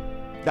symbol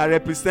that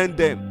represents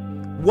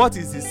them. What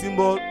is the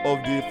symbol of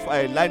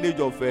the lineage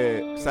of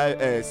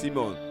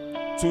Simon?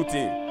 2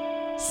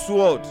 things: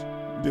 sword,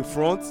 the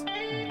front,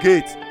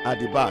 gate at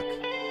the back.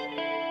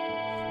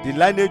 The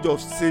lineage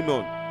of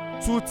Simon,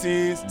 2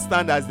 things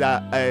stand as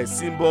their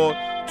symbol,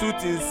 2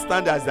 things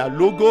stand as their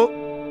logo.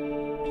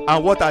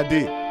 And what are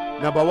they?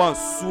 Number 1,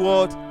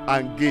 sword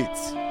and gate.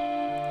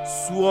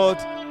 Sword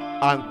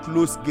and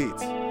closed gate.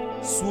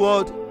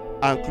 Sword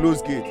and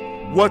closed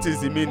gate. What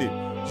is the meaning?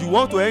 You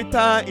want to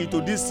enter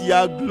into this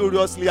year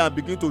gloriously and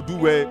begin to do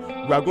well,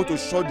 we are going to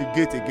shut the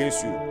gate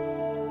against you.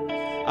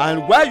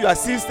 And while you are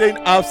still staying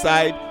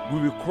outside,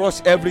 we will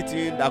crush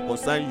everything that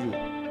concerns you.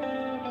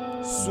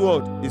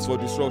 Sword is for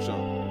destruction.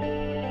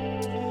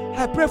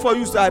 I pray for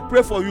you, sir. I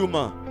pray for you,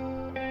 man.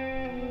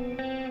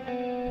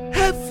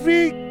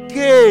 Every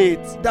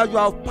gate that you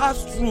have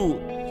passed through,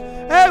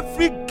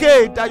 every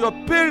gate that your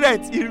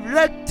parents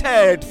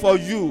erected for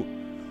you,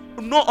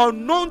 no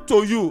unknown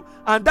to you,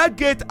 and that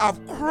gate have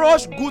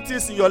crushed good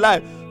things in your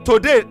life,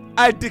 today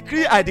I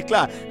decree, I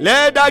declare,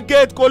 let that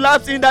gate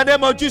collapse in the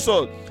name of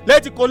Jesus.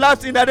 Let it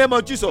collapse in the name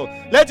of Jesus.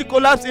 Let it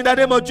collapse in the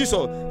name of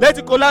Jesus. Let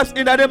it collapse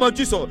in the name of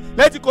Jesus.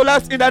 Let it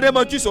collapse in the name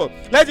of Jesus.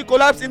 Let it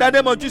collapse in the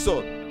name of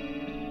Jesus.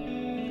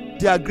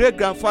 Their great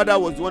grandfather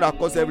was the one that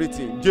caused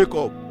everything,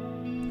 Jacob.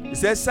 He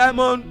said,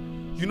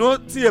 Simon, you know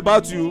thing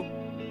about you,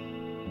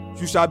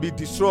 you shall be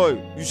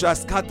destroyed, you shall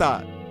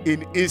scatter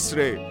in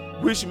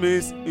Israel, which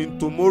means in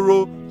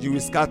tomorrow you will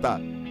scatter.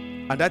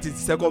 And that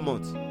is the 2nd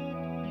month.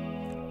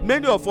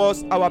 Many of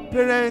us, our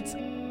parents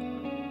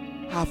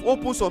have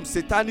opened some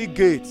satanic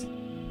gates.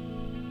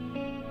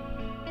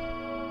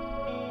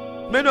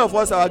 Many of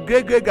us, our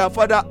great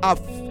grandfather have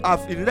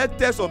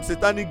erected some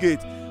satanic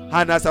gates,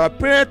 and as our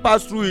parents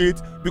pass through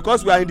it,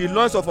 because we are in the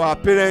loins of our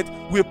parents,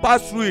 we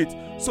pass through it.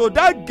 So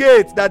that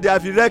gate that they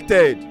have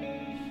erected,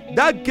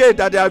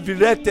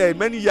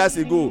 many years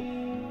ago,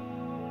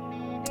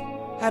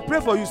 I pray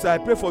for you, sir. I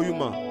pray for you,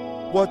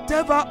 man.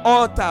 Whatever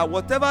altar,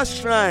 whatever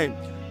shrine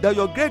that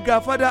your great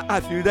grandfather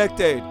has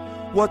erected,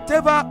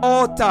 whatever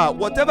altar,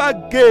 whatever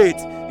gate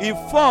in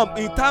form,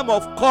 in time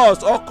of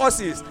cause or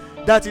causes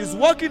that is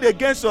working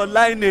against your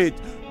lineage,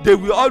 they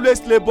will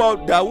always labor.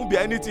 There won't be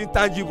anything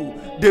tangible.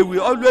 They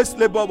will always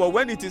labor, but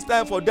when it is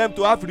time for them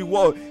to have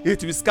reward,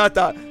 it will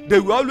scatter. They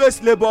will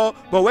always labor,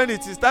 but when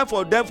it is time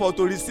for them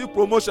to receive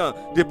promotion,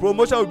 the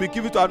promotion will be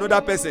given to another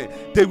person.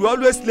 They will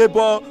always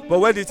labor, but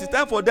when it is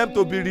time for them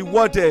to be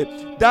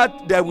rewarded,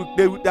 that there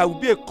will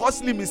be a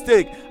costly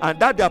mistake, and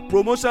that their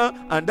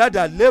promotion and that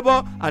their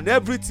labor and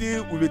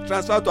everything will be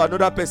transferred to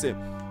another person.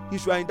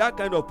 If you are in that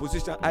kind of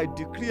position, I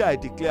decree, I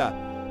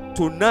declare,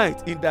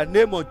 tonight in the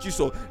name of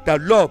Jesus, the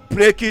Lord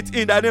break it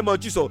in the name of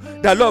Jesus.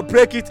 The Lord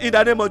break it in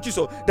the name of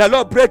Jesus. The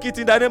Lord break it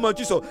in the name of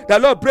Jesus. The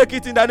Lord break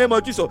it in the name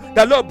of Jesus.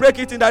 The Lord break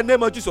it in the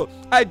name of Jesus.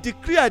 I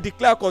decree, I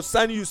declare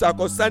concerning you, sir,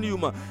 concerning you,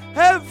 man.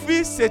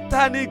 Every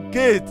satanic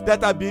gate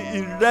that have been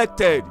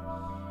erected,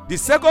 the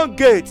 2nd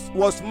gate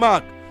was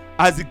marked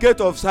as the gate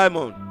of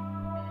Simon,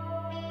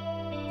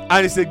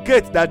 and it's a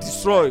gate that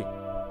destroys.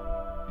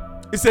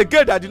 It's a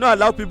gate that did not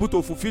allow people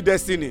to fulfill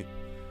destiny.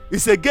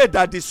 It's a gate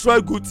that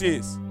destroys good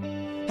things.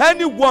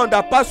 Anyone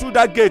that pass through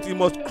that gate, you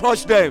must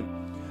crush them.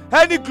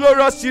 Any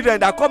glorious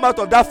children that come out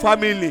of that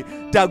family,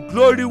 their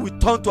glory will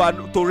turn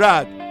to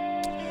rag.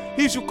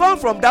 If you come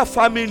from that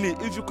family,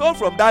 if you come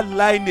from that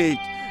lineage,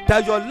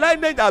 that your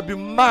lineage has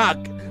been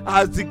marked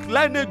as the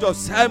lineage of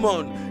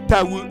Simon,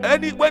 that will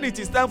when it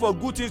is time for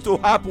good things to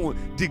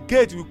happen, the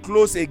gate will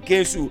close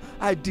against you.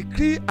 I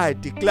decree, I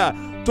declare,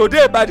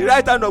 today by the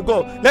right hand of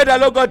God, let the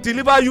Lord God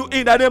deliver you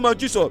in the name of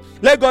Jesus.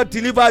 Let God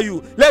deliver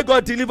you. Let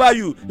God deliver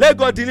you. Let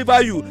God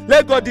deliver you.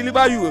 Let God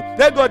deliver you.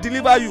 Let God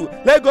deliver you.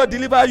 Let God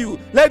deliver you.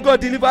 Let God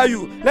deliver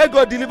you. Let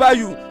God deliver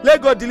you.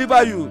 Let God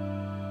deliver you.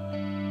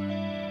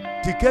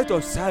 The gate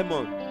of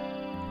Simon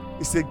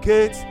is a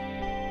gate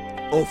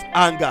of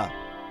anger,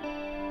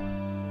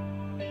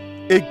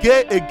 a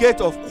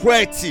gate of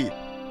cruelty,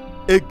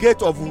 a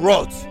gate of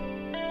wrath.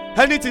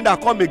 Anything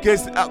that come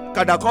against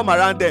that come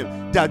around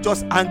them, they are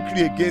just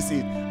angry against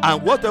it,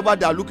 and whatever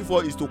they are looking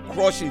for is to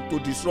crush it, to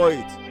destroy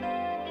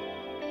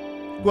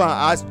it. Go and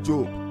ask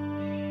Job.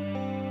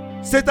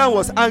 Satan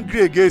was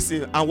angry against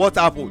him, and what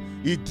happened?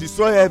 He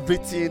destroyed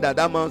everything that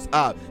man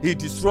had. He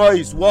destroyed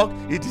his work,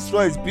 he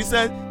destroyed his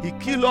business, he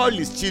killed all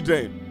his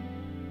children.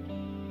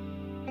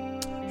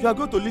 You are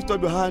going to lift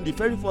up your hand. The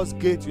very first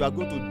gate you are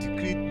going to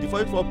decree, the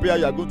very first prayer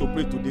you are going to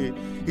pray today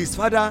is,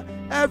 Father,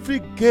 every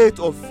gate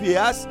of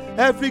fears,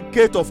 every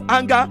gate of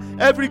anger,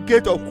 every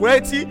gate of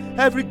cruelty,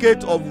 every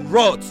gate of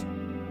wrath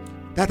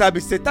that have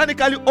been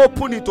satanically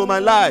opened into my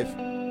life,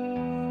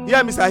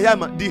 Hear me, sir, hear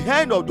me. The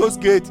end of those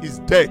gates is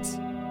death.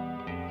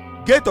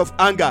 Gate of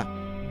anger,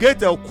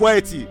 gate of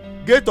quality,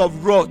 gate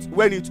of wrath.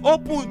 When it's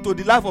open to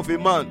the life of a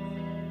man,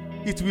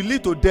 it will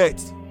lead to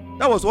death.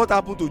 That was what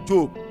happened to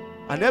Job,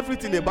 and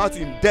everything about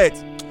him, death.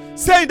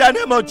 Say in the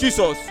name of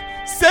Jesus,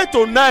 say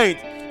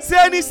tonight, say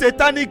any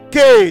satanic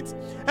gate,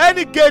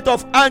 any gate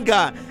of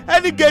anger,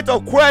 any gate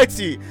of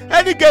cruelty,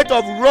 any gate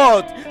of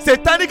wrath,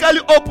 satanically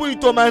open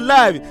into my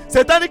life,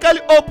 satanically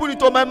open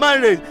into my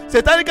marriage,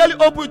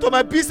 satanically open into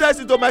my business,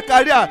 into my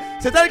career,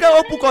 satanically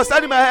open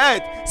concerning my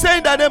health. Say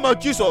in the name of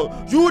Jesus,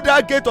 you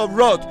that gate of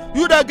wrath,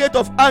 you that gate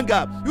of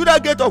anger, you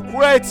that gate of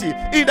cruelty,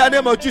 in the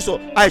name of Jesus,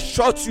 I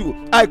shut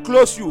you, I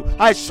close you,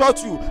 I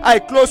shut you, I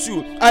close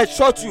you, I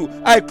shut you,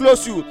 I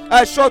close you,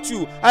 I shut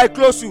you, I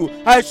close you,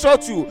 I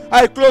shut you,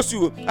 I close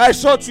you, I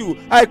shut you, I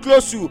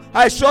close you,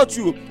 I shut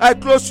you, I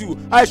close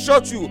you, I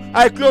shut you,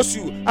 I close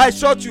you, I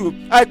shut you,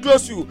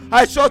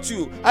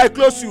 I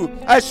close you,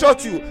 I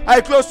shut you, I close you, I shut you, I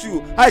close you,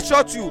 I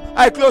shut you,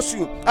 I close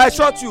you, I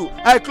shut you,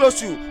 I close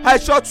you, I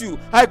shut you,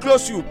 I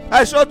close you,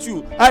 I shut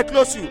you, I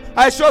close you,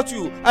 I shut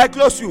you, I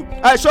close you,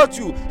 I shut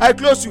you, I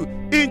close you.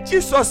 In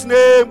Jesus'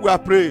 name we are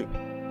praying.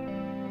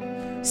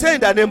 Say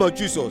in the name of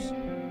Jesus.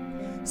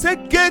 Say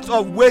gate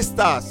of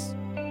wasters.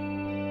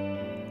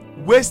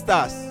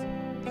 Wasters.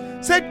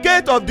 Say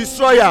gate of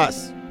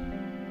destroyers.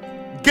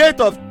 Gate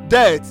of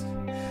death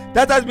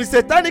that has been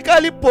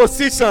satanically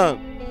positioned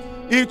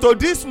into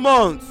this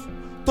month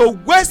to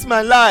waste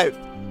my life,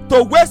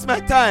 to waste my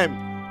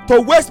time,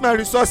 to waste my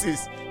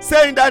resources.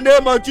 Say in the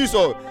name of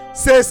Jesus,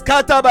 say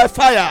scatter by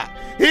fire.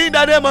 In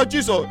the name of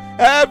Jesus,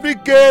 every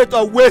gate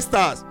of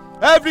wasters,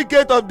 every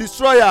gate of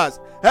destroyers,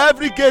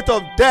 every gate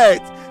of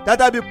death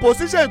that have been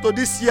positioned into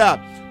this year,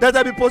 that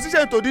have been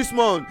positioned into this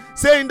month,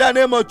 say in the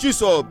name of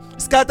Jesus,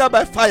 scatter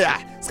by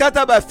fire,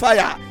 scatter by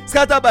fire,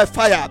 scatter by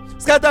fire,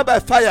 scatter by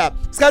fire,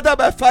 scatter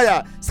by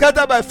fire,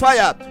 scatter by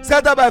fire,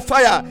 scatter by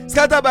fire,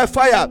 scatter by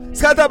fire,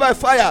 scatter by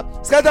fire,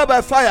 scatter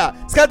by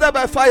fire, scatter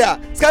by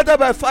fire,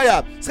 scatter by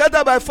fire,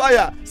 scatter by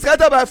fire,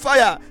 scatter by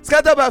fire,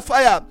 scatter by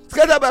fire,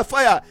 scatter by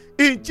fire.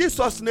 In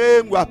Jesus'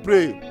 name we are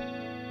praying.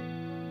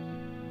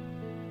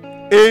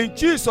 In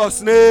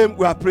Jesus' name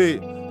we are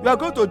praying. We are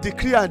going to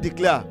decree and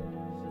declare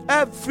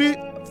every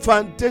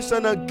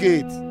foundational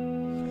gate,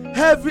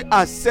 every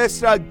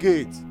ancestral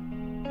gate.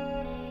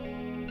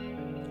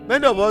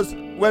 Many of us,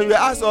 when we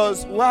ask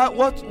us what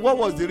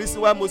was the reason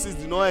why Moses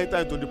did not enter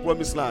into the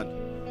promised land?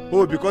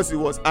 Oh, because he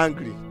was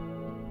angry.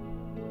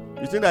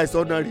 You think that is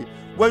ordinary?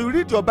 When you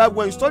read your Bible,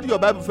 when you study your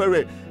Bible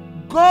very well,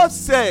 God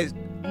says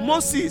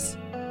Moses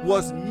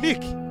was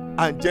meek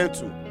and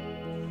gentle.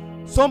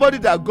 Somebody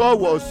that God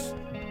was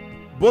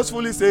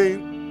boastfully saying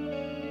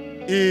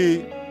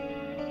he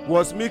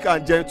was meek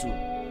and gentle.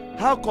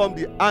 How come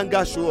the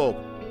anger show up?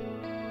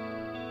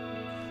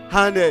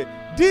 And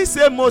this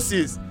same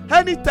Moses,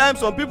 anytime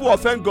some people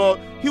offend God,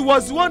 he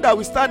was the one that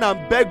will stand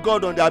and beg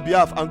God on their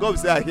behalf, and God will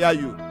say, I hear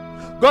you.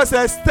 God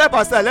says, step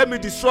aside, let me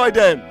destroy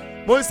them.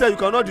 Moses said, you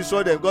cannot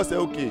destroy them. God said,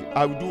 okay,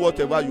 I will do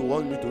whatever you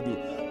want me to do.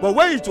 But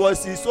when it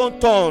was his own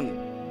turn,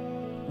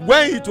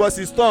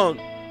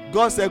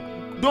 God said,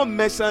 don't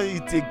mention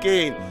it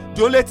again.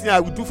 The only thing I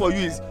will do for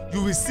you is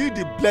you will see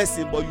the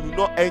blessing, but you will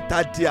not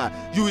enter there.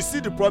 You will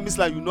see the promised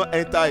land, you will not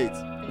enter it.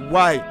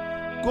 Why?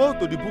 Go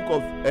to the book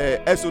of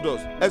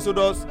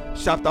Exodus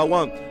chapter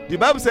 1. The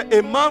Bible says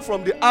a man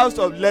from the house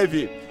of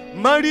Levi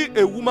married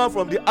a woman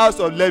from the house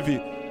of Levi.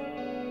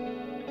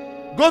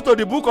 Go to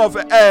the book of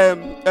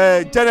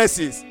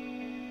Genesis.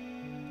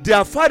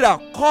 Their father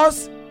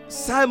caused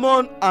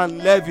Simon and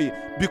Levi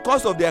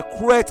because of their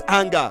cruel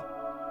anger.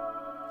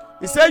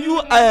 He said,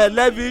 you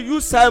Levi,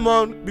 you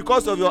Simon,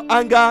 because of your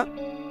anger,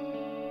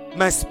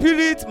 my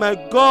spirit, my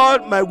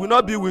God, will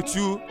not be with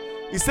you.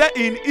 He said,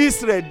 in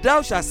Israel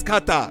thou shalt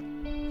scatter.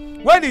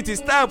 When it is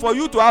time for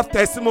you to have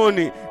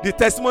testimony, the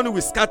testimony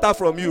will scatter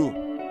from you.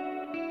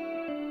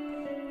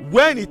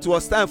 When it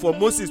was time for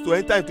Moses to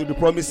enter into the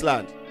promised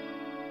land,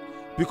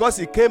 because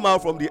he came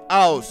out from the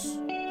house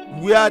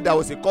where there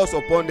was a curse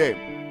upon them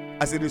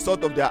as a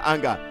result of their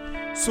anger.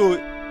 So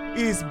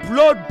is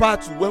blood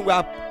battle. When we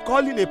are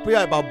calling a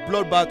prayer about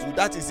blood battle,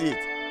 that is it.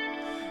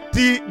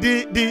 The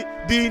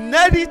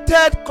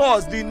inherited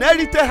cause, the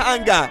inherited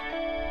anger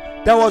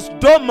that was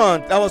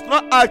dormant, that was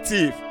not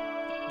active,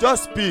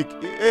 just speak.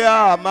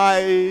 Yeah,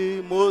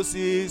 my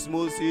Moses,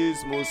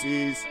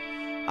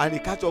 and he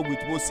catch up with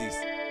Moses,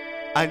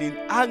 and in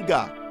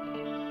anger,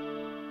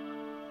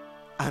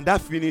 and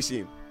that finished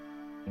him.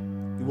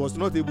 He was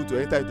not able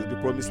to enter into the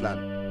promised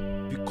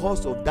land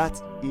because of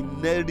that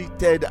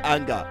inherited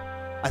anger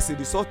as a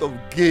result of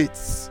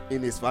gates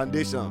in his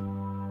foundation.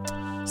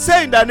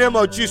 Say in the name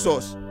of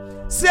Jesus,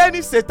 say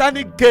any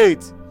satanic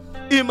gate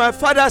in my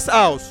father's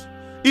house,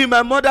 in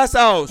my mother's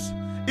house,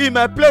 in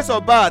my place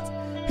of birth,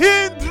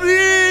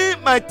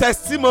 hindering my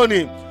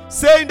testimony.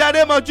 Say in the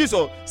name of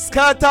Jesus,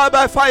 scatter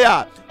by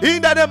fire. In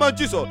the name of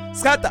Jesus,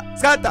 scatter,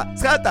 scatter,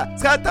 scatter,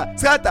 scatter,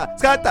 scatter,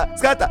 scatter,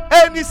 scatter.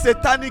 Any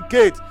satanic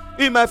gate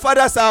in my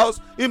father's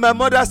house,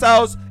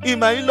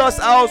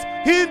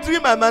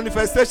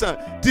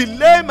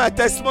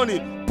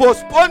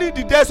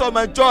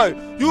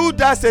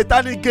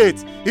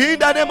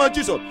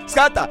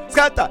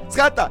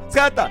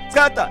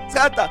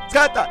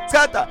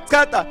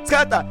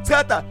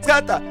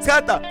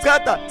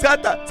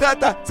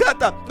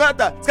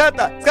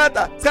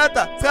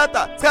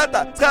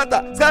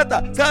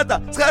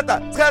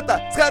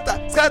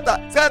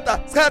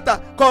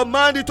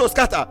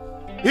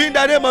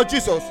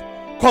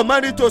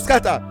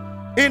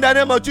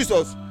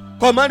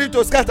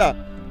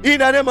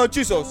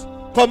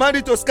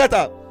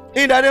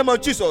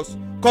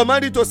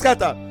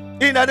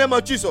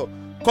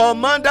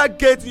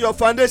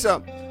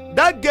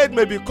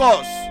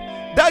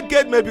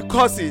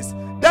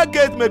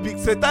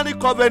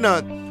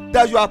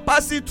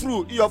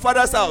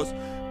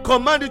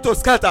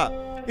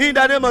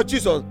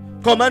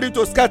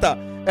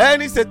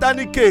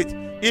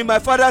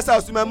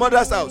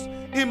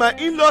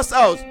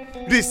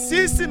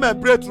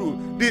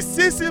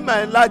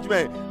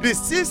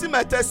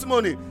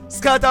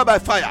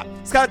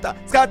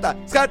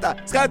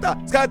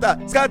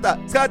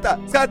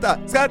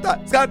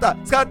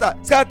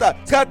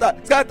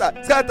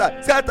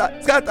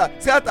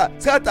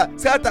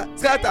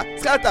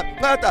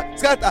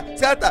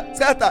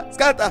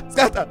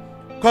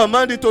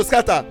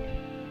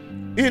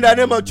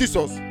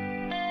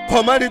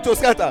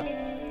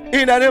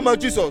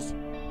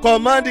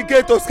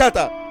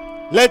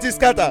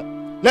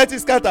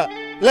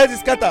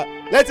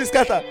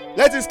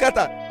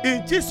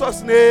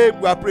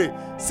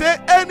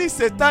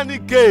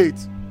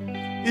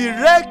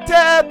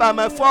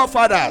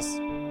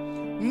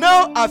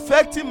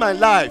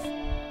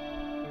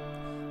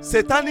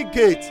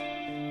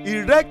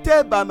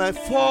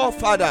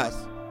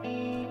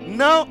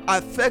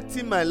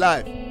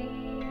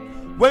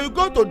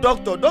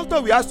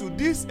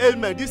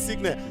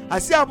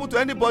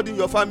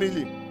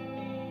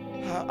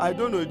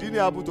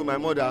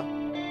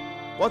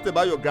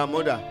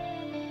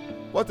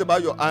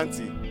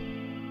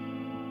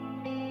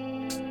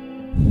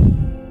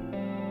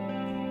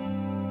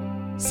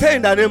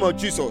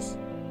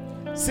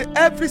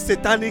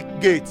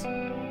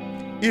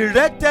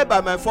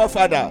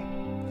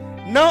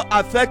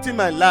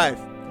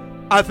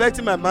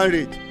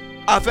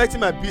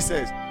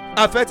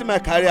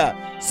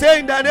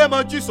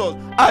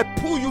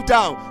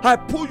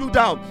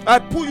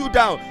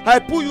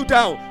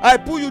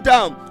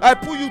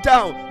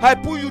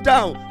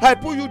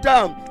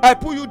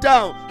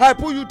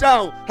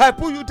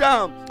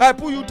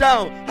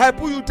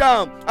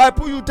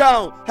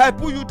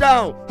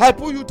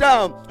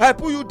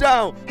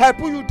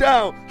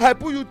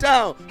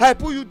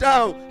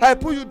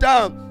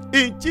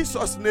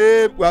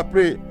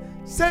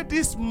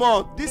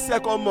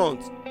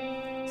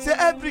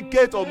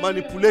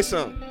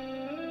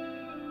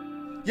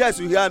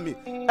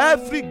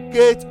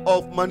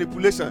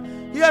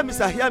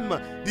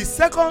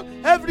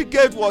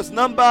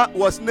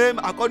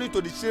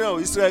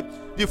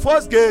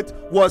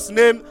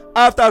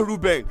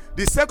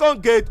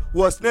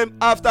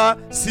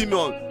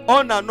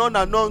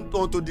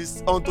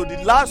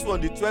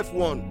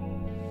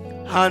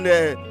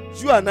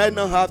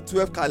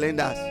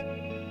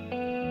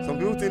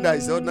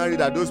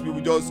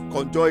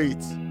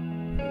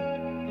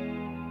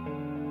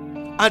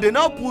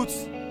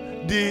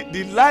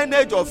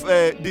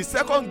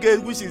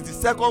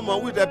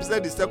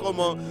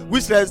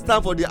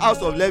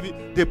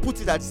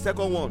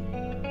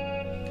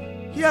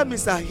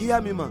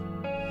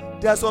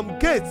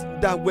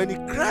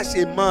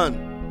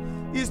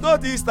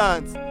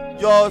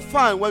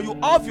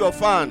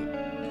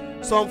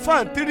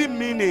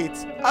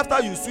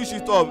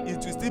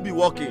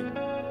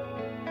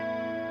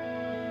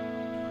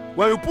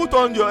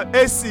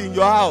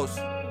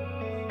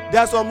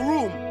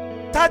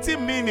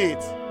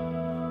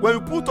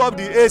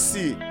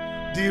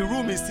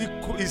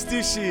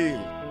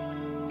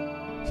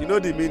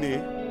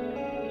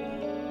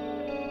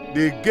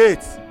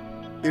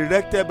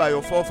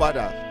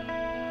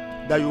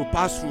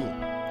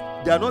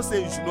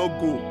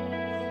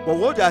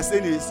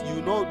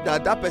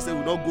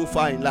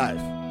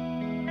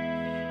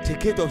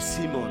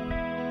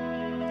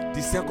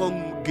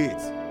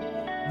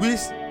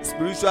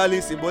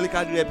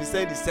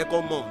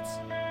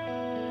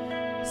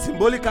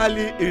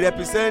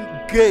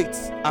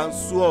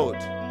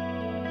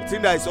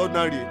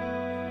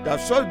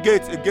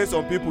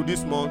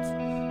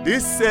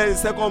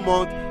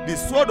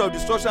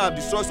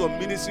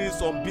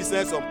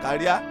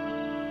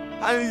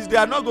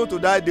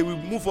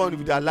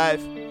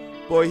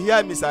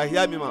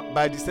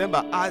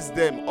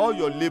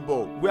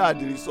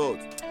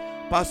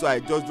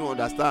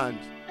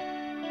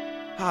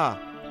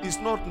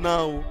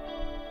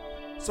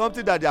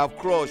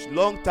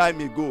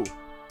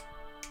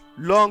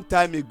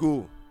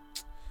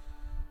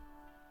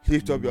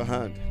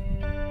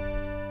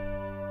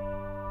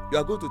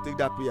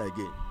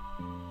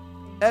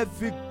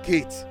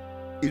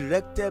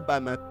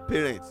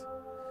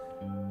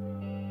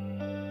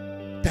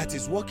 that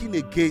is working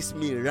against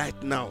me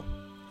right now,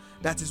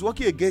 that is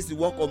working against the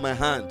work of my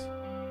hand.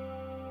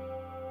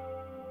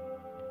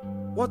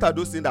 What are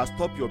those things that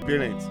stop your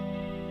parents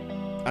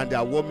and they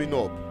are warming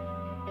up,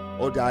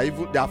 or they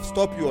have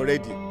stopped you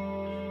already,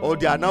 or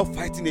they are now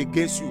fighting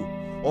against you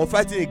or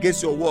fighting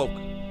against your work?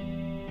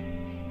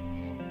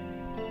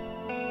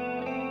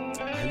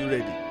 Are you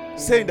ready?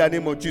 Say in the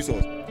name of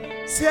Jesus.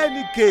 Say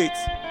any gate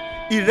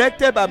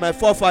erected by my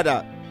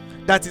forefather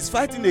that is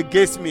fighting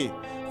against me,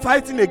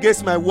 fighting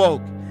against my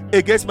work,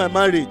 against my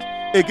marriage,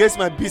 against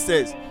my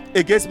business,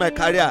 against my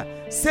career.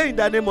 Say in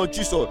the name of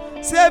Jesus.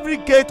 Say every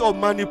gate of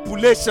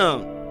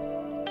manipulation.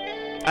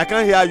 I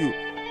can't hear you.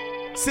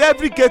 Say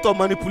every gate of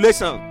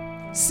manipulation.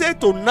 Say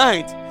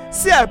tonight.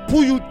 Say I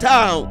pull you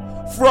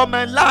down from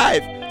my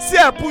life. Say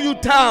I pull you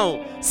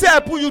down. Say I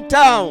pull you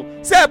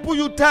down. Say I pull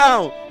you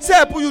down. Say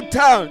I pull you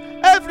down.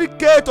 Every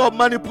gate of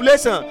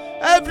manipulation,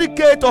 every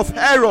gate of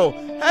error,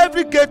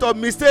 every gate of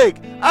mistake,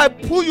 I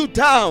pull you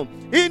down.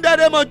 In the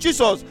name of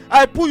Jesus,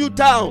 I pull you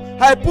down.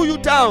 I pull you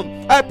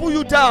down. I pull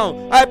you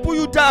down. I pull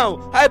you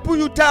down. I pull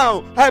you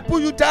down. I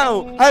pull you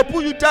down. I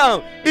pull you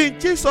down. In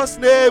Jesus'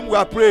 name we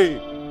are praying.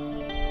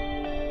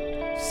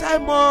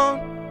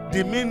 Simon,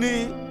 the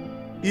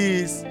meaning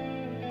is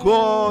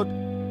God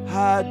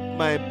heard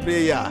my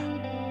prayer.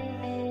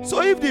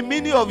 So if the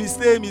meaning of his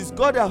name is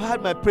God have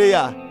heard my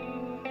prayer,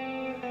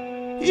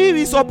 he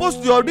is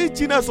supposed to, the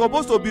original is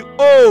supposed to be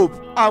hope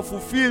and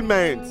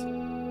fulfillment.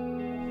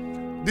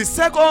 The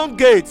second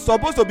gate is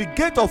supposed to be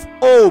gate of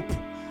hope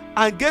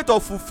and gate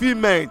of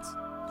fulfillment.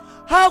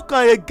 How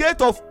can a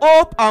gate of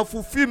hope and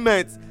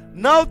fulfillment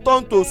now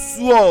turn to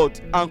sword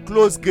and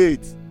closed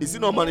gate? Is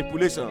it not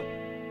manipulation?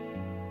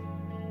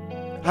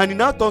 And he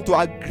now turn to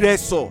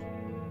aggressor.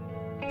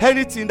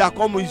 Anything that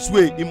comes his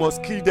way, he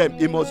must kill them,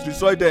 he must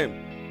destroy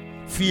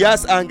them.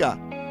 Fierce anger.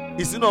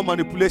 Is it not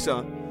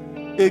manipulation?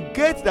 A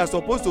gate that's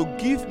supposed to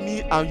give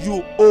me and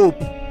you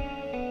hope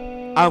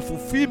and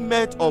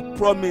fulfillment of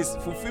promise,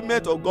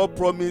 fulfillment of God's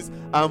promise,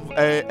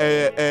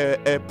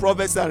 and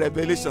prophecy and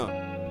revelation.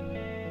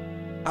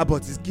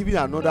 But it's giving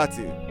another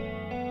thing.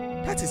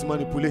 That is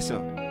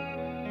manipulation.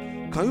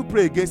 Can you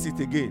pray against it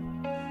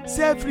again?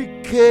 Say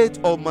every gate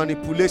of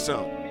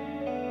manipulation.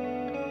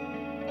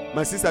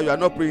 My sister, you are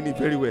not praying it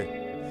very well.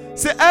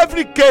 Say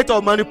every gate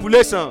of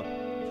manipulation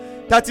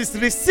that is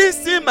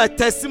resisting my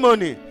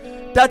testimony,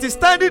 that is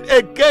standing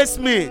against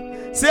me.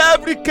 Say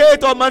every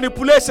gate of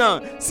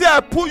manipulation. Say I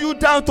pull you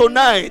down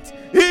tonight.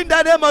 In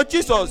the name of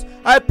Jesus,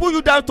 I pull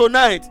you down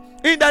tonight.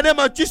 In the name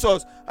of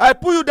Jesus, I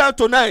pull you down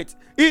tonight.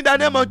 In the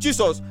name of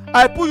Jesus,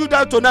 I pull you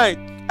down tonight.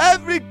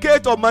 Every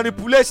gate of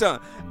manipulation,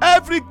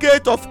 every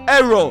gate of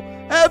error,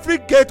 every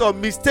gate of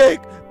mistake,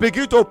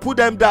 begin to put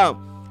them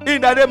down.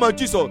 In the name of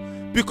Jesus.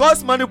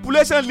 Because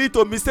manipulation leads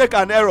to mistake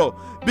and error,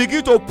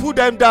 begin to put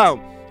them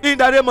down. In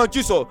the name of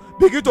Jesus,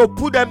 begin to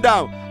put them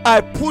down. I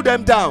put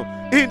them down.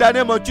 In the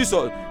name of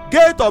Jesus.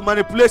 Gate of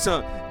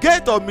manipulation,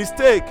 gate of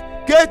mistake,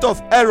 gate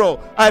of error,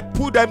 I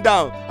put them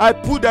down. I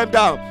put them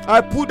down. I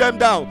put them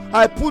down.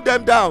 I put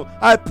them down.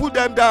 I put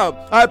them down.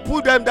 I put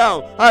them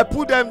down. I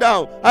put them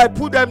down. I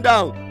put them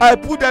down. I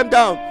put them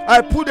down.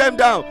 I put them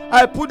down.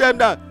 I put them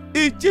down.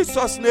 In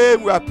Jesus'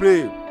 name we are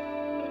praying.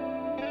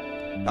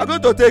 I'm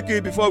going to take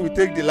it before we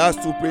take the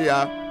last two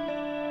prayers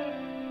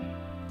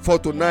for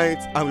tonight,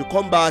 and we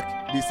come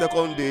back the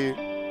second day.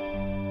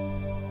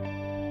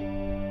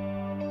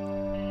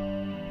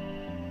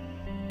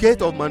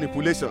 Gate of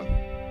manipulation.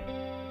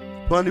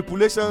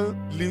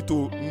 Manipulation lead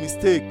to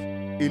mistake,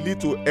 it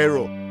lead to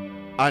error,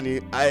 and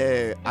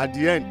at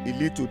the end it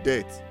lead to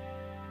death.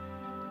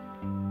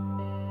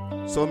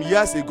 Some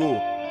years ago,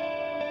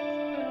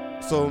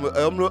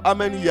 how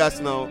many years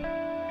now,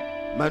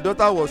 my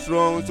daughter was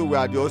wrong, so we were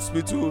at the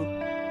hospital,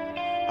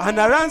 and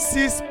around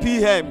 6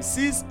 p.m.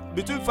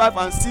 between 5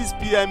 and 6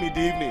 p.m. in the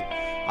evening,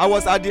 I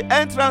was at the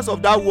entrance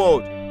of that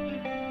ward,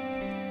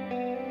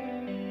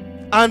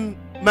 and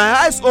my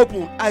eyes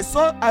open.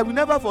 I will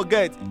never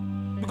forget,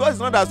 because it's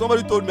not that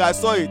somebody told me, I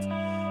saw it.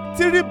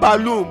 3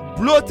 balloon,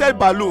 bloated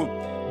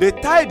balloon. They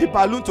tied the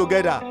balloon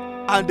together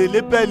and they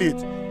labeled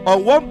it.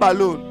 On one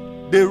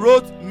balloon they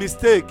wrote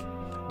mistake,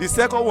 the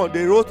second one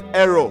they wrote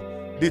error,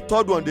 the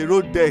third one they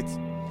wrote death.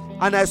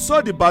 And I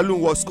saw the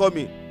balloon was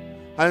coming,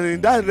 and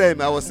in that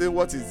realm I was saying,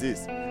 what is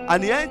this?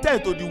 And he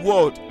entered into the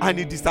world and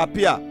he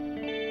disappeared.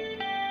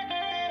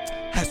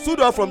 I stood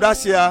up from that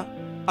chair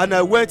and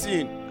I went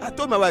in. I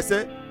told my wife, I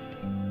said,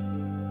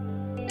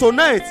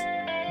 tonight,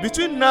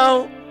 between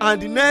now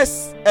and the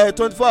next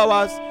 24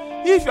 hours,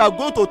 if you are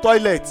going to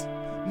toilet,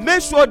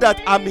 make sure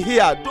that I'm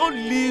here. Don't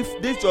leave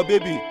this your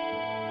baby.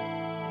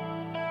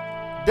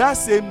 That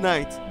same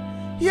night,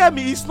 hear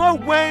me, it's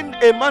not when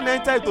a man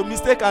enters into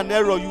mistake and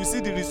error you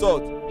see the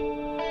result.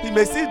 He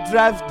may still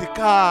drive the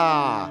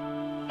car.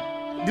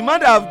 The man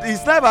that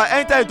his life has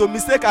entered into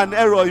mistake and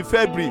error in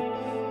February,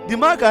 the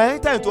man can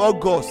enter into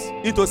August,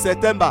 into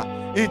September,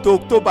 into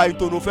October,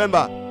 into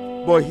November.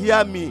 But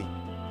hear me,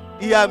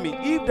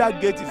 if that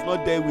gate is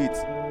not there with,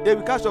 they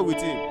will catch up with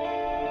him.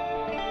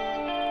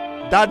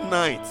 That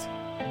night,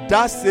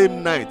 that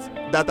same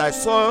night, that I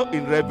saw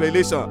in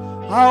Revelation,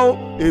 how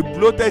a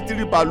bloated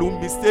 3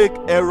 balloon, mistake,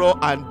 error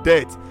and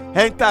death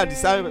enter the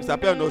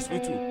Sapien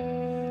hospital.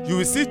 You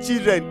will see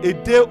children, a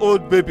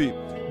day-old baby,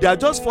 they are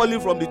just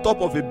falling from the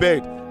top of a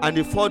bed and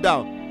they fall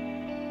down.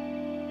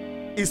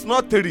 It's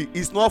not 3,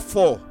 it's not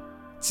 4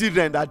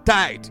 children that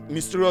died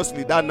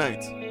mysteriously that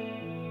night.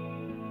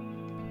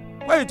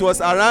 When it was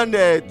around 1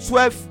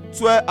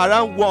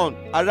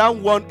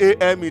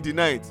 a.m. in the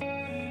night,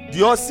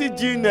 the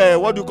oxygen,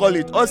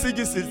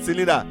 oxygen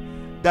cylinder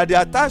that they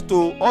attached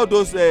to all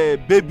those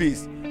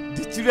babies,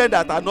 the children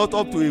that are not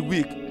up to a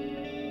week,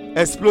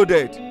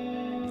 exploded.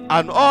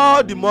 And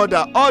all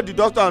the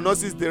doctor and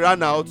nurses, they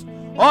ran out.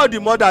 All the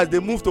mothers, they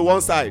moved to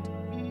one side.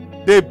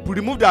 They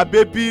removed their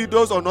baby,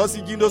 those on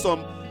oxygen, those on.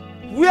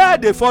 Where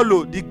they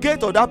followed, the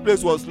gate of that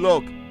place was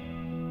locked.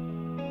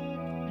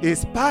 A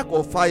spark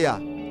of fire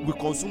will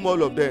consume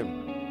all of them.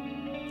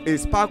 A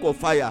spark of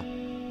fire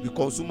will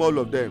consume all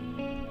of them.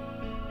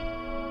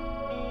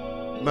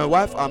 My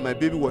wife and my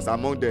baby was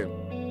among them.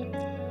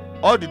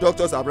 All the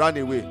doctors have run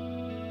away.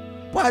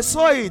 But I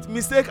saw it,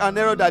 mistake and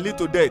error that lead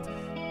to death.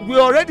 We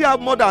already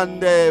have more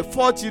than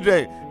 4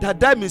 children that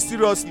died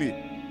mysteriously.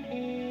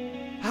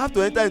 I have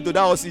to enter into that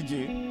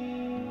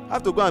oxygen. I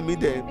have to go and meet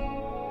them.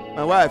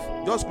 My wife,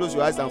 just close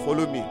your eyes and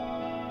follow me.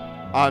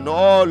 And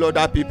all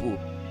other people.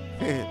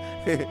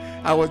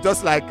 I was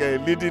just like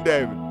leading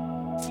them.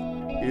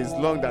 It's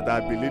long that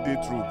I've been leading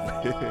through.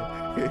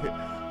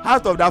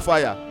 Out of that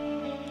fire,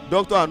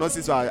 doctor and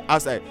nurses were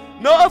outside.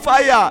 No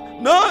fire,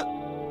 no.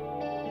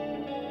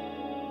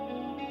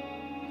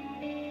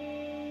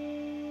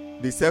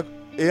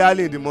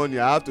 Early in the morning,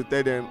 I have to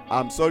tell them,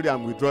 I'm sorry,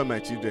 I'm withdrawing my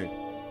children,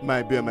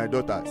 my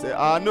daughter. Say,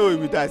 no, he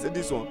will die. I said,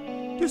 this one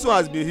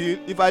has been healed.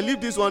 If I leave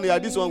this one here,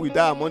 this one will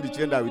die among the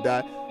children that will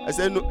die. I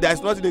said, no,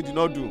 there's nothing they did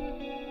not do.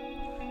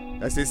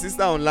 There's a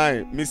sister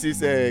online,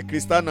 Mrs.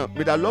 Christiana.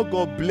 May the Lord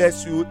God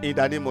bless you in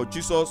the name of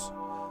Jesus.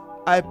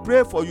 I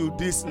pray for you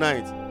this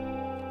night.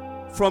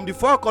 From the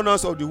 4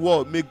 corners of the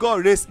world, may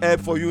God raise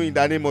help for you in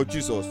the name of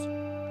Jesus.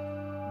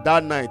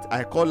 That night,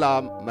 I call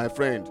her my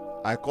friend.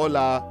 I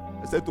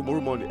said, tomorrow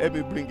morning, help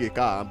me bring a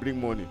car and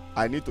bring money.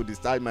 I need to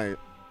discharge my.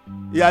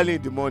 Early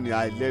in the morning,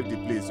 I left the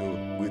place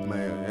with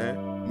my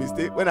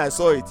mistake. When I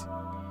saw it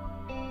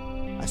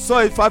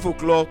 5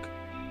 o'clock.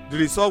 The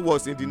result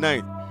was in the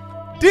night.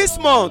 This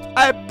month,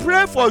 I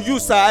pray for you,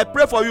 sir. I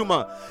pray for you,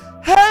 man.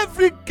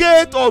 Every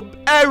gate of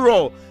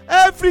error,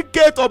 every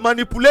gate of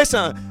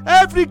manipulation,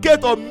 every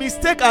gate of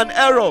mistake and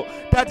error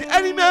that the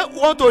enemy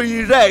want to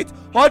erect,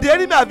 or the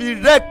enemy have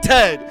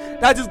erected,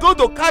 that is going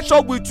to catch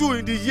up with you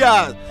in the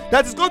years,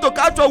 that is going to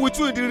catch up with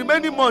you in the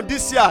remaining month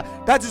this year,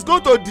 that is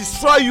going to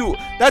destroy you,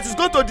 that is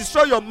going to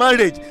destroy your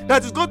marriage,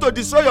 that is going to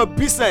destroy your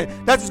business,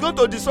 that is going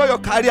to destroy your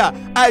career.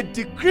 I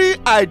decree,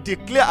 I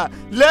declare,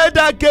 let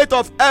that gate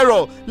of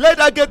error, let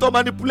that gate of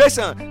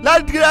manipulation,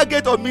 let that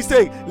gate of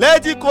mistake,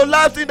 let it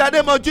collapse in the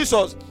name of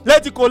Jesus.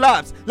 Let it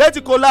collapse, let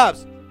it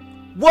collapse.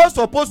 What's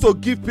supposed to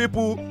give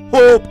people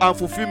hope and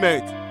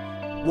fulfillment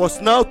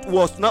was now turned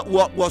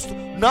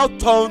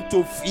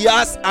to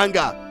fierce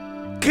anger,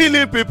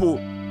 killing people.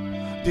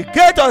 The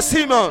gate of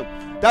Simon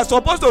that's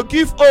supposed to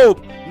give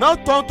hope now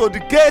turned to the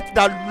gate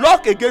that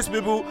locked against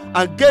people,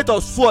 and gate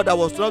of sword that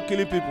was not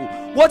killing people.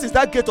 What is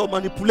that gate of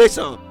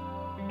manipulation?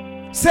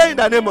 Say in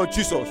the name of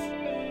Jesus.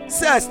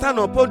 Say, I stand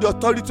upon the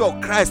authority of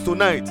Christ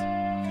tonight.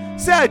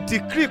 Say, I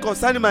decree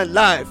concerning my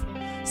life.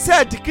 Say,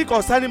 I decree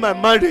concerning my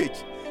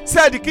marriage.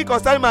 Say, I decree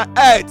concerning my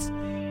health.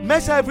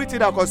 Measure everything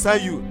that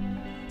concerns you.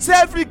 Say,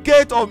 every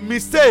gate of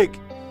mistake,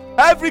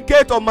 every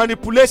gate of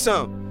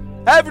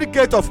manipulation, every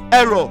gate of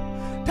error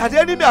that the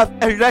enemy have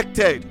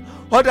erected,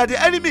 or that the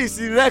enemy is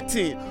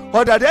erecting,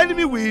 or that the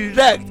enemy will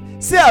erect,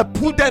 say, I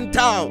put them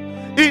down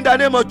in the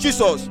name of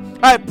Jesus.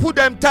 I put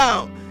them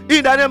down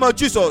in the name of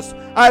Jesus.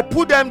 I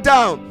put them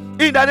down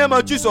in the name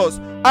of Jesus.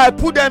 I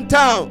put them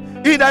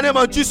down in the name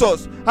of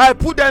Jesus. I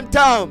put them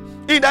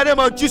down in the name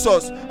of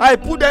Jesus. I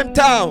put them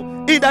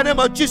down in the name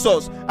of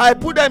Jesus. I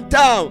put them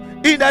down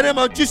in the name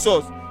of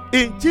Jesus.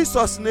 In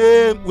Jesus'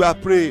 name we are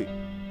praying.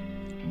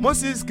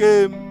 Moses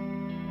came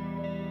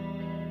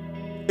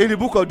in the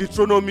book of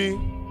Deuteronomy,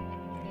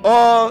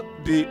 all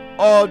the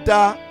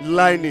other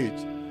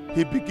lineage,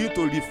 he began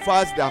to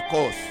reverse their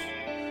course.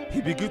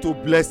 He began to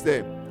bless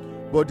them.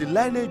 But the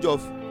lineage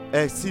of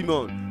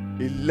Simon,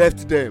 he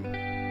left them.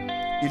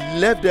 He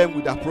left them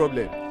with a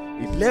problem.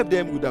 He left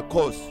them with a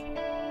curse.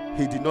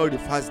 He did not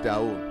reverse their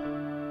own.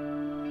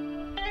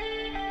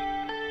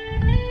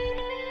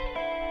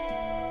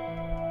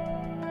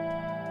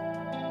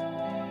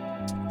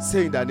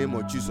 Say in the name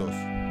of Jesus.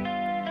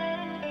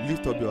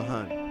 Lift up your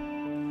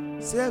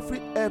hand. Say, every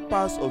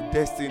helpers of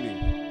destiny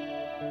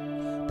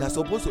that's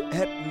supposed to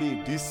help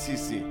me this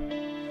season.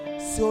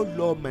 Say, oh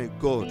Lord my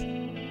God,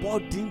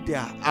 burden their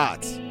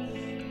hearts,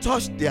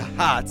 touch their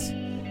hearts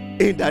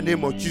in the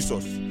name of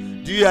Jesus.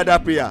 Do you hear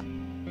that prayer?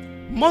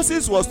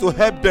 Moses was to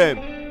help them,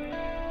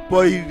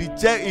 but he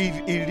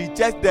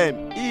rejected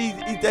them.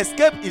 It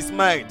escaped his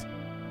mind.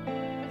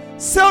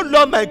 Say, oh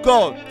Lord my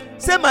God,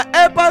 say, my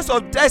helpers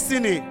of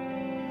destiny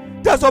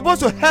that are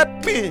supposed to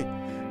help me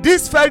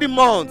this very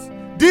month,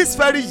 this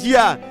very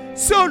year.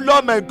 So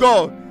Lord my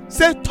God,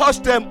 say touch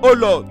them, oh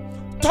Lord.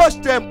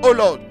 Touch them, oh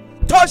Lord.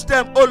 Touch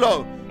them, oh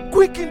Lord.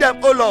 Quicken them,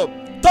 oh Lord.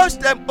 Touch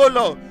them, oh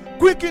Lord.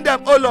 Quicken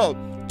them, oh Lord.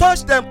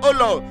 Touch them, oh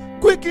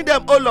Lord. Quicken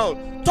them, oh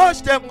Lord.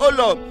 Touch them, oh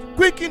Lord.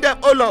 Quicken them,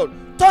 oh Lord.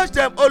 Touch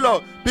them, oh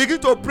Lord. Begin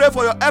to pray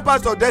for your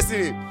helpers of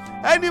destiny.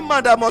 Any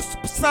man that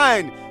must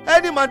sign,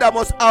 any man that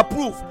must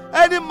approve,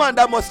 any man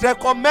that must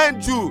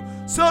recommend you.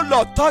 So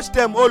Lord, touch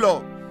them, oh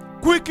Lord.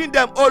 Quicken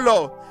them, oh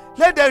Lord.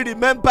 Let them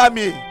remember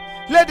me.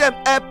 Let them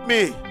help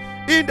me.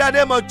 In the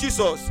name of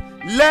Jesus.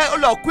 Let, oh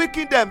Lord,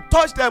 quicken them.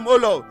 Touch them, oh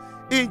Lord.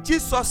 In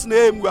Jesus'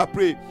 name we are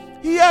praying.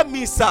 Hear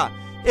me, sir.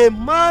 A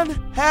man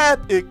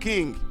helped a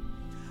king,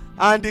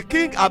 and the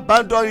king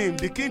abandoned him.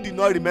 The king did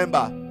not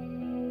remember.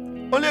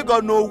 Only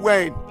God knows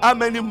when, how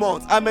many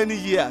months, how many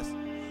years.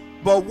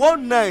 But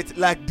one night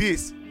like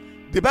this,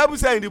 the Bible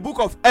says in the book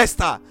of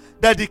Esther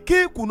that the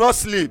king could not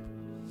sleep,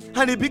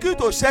 and he began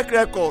to check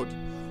record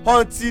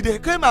until they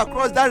came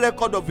across that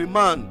record of a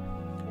man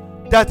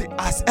that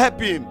has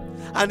helped him.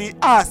 And he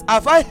asked,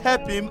 have I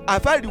helped him?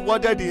 Have I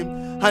rewarded him?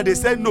 And they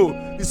said no.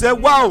 He said,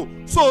 wow,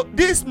 so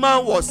this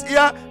man was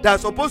here that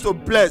was supposed to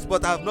bless,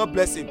 but I have not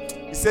blessed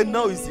him. He said,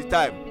 now is the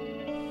time.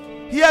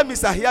 Hear me,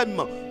 sir, hear me,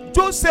 man.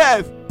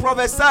 Joseph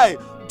prophesied.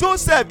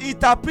 Joseph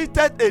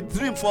interpreted a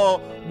dream for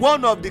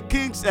one of the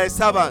king's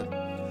servants.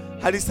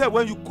 And he said,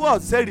 when you go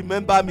out, say,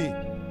 remember me.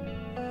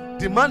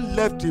 The man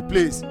left the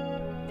place.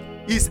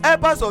 His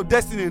helpers of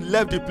destiny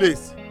left the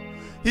place.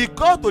 He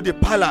got to the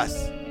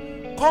palace,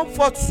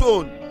 comfort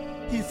zone.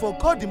 He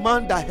forgot the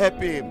man that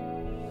helped him.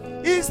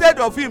 Instead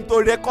of him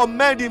to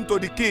recommend him to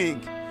the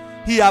king,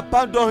 he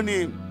abandoned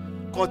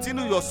him.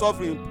 Continue your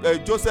suffering,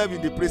 Joseph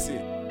in the prison,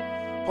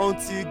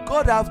 until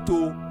God have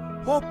to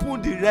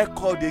open the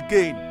record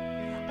again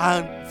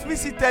and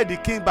visited the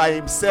king by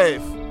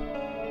himself.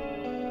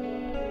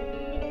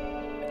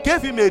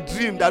 Gave him a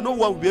dream that no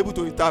one will be able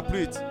to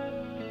interpret.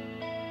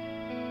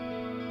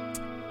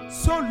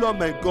 So Lord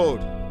my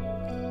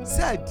God,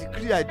 say I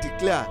decree, I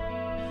declare,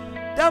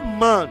 that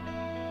man,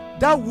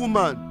 that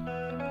woman,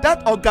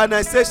 that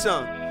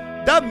organization,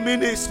 that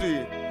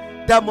ministry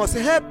that must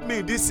help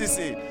me this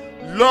season,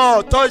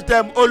 Lord, touch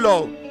them, oh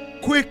Lord.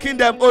 Quicken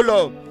them, oh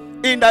Lord,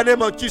 in the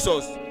name of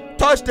Jesus.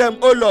 Touch them,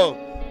 oh Lord.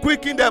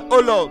 Quicken them,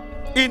 oh Lord,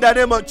 in the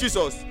name of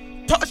Jesus.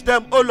 Touch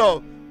them, oh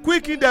Lord.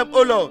 Quicken them,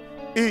 oh Lord.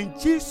 In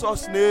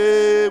Jesus'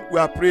 name we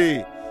are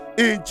praying.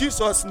 In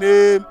Jesus'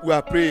 name we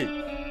are praying.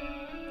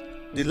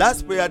 The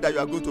last prayer that you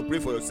are going to pray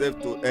for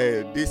yourself to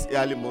this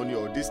early morning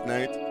or this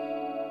night,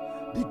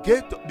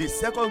 the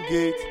second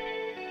gate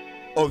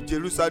of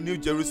Jerusalem, New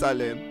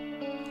Jerusalem,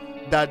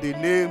 that they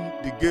named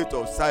the gate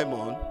of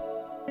Simon,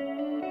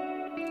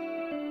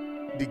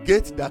 the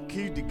gate that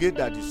killed, the gate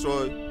that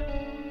destroyed.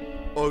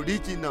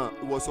 Original,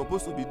 it was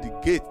supposed to be the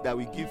gate that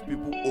will give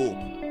people hope.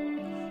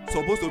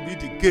 Supposed to be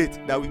the gate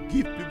that will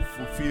give people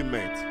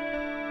fulfillment.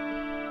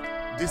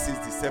 This is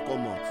the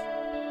second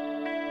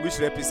month, which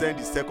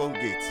represents the second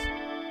gate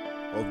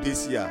of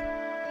this year.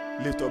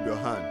 Lift up your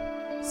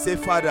hand. Say,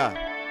 Father,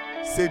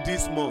 say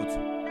this month,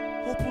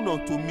 open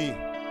unto me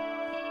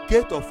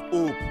gate of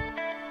hope,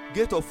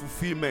 gate of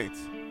fulfillment,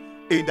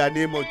 in the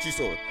name of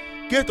Jesus.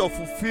 Gate of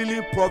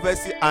fulfilling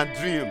prophecy and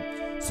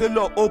dream. Say,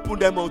 Lord, open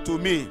them unto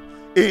me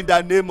in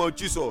the name of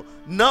Jesus.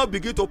 Now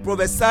begin to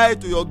prophesy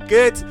to your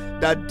gate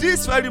that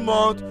this very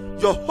month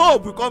your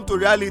hope will come to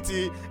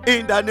reality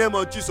in the name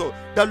of Jesus.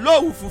 The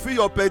Lord will fulfill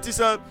your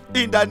petition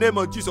in the name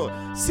of Jesus.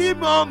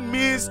 Simon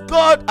means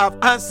God have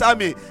answered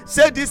me.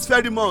 Say this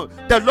very month,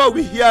 the Lord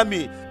will hear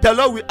me. The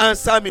Lord will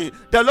answer me.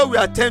 The Lord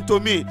will attend to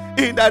me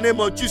in the name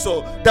of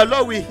Jesus. The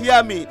Lord will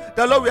hear me.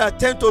 The Lord will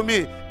attend to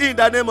me in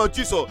the name of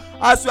Jesus.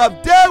 As you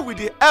have dealt with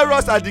the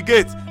errors at the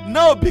gate,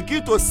 now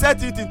begin to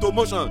set it into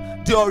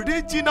motion. The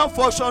original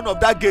function of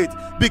that gate,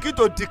 begin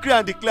to decree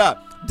and declare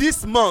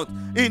this month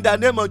in the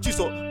name of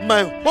Jesus.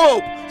 My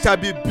hope shall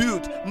be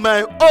built.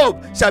 My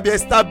hope shall be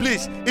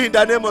established in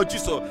the name of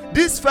Jesus.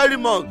 This very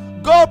month,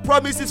 God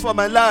promises for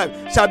my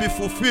life shall be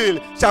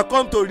fulfilled, shall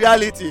come to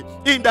reality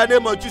in the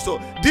name of Jesus.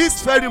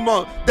 This very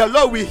month, the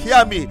Lord will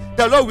hear me.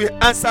 The Lord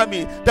will answer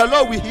me. The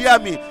Lord will hear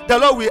me. The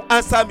Lord will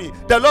answer me.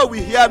 The Lord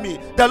will hear me.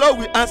 The Lord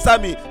will answer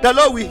me. The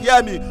Lord will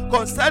hear me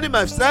concerning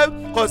myself,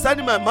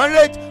 concerning my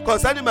marriage,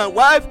 concerning my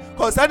wife,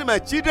 concerning my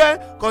children,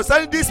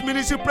 concerning this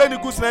ministry, Praying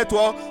Eagles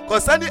Network,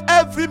 concerning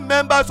every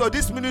member of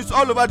this ministry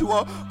all over the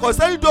world,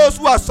 concerning those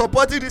who are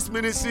supporting this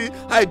ministry.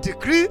 I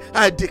decree,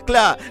 I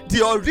declare,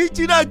 the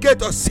original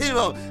gate of sin,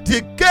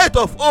 the gate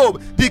of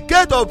hope, the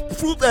gate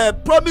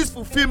of promise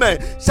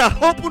fulfillment shall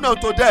open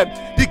unto them.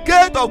 The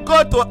gate of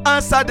God to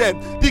answer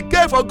them, the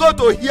gate for God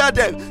to hear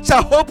them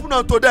shall open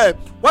unto them.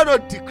 Why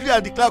not decree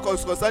and declare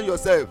concerning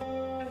yourself?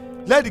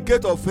 Let the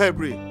gate of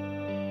February,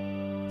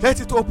 let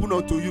it open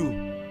unto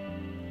you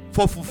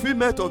for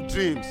fulfillment of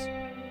dreams,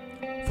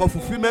 for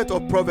fulfillment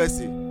of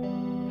prophecy.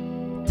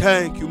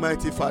 Thank you,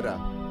 mighty Father.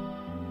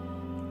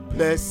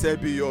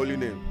 Blessed be your holy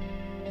name.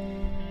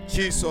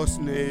 Jesus'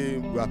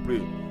 name we are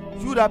praying.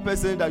 You, that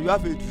person that you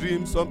have a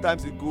dream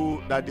sometimes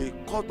ago that they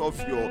cut off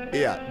your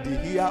hair, the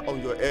hair on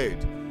your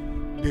head,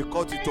 they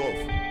cut it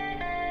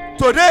off.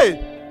 Today,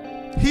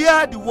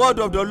 hear the word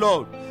of the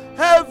Lord.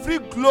 Every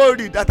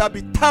glory that have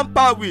been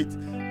tampered with,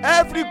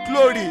 every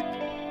glory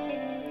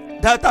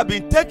that have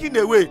been taken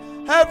away,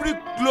 every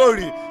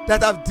glory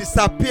that have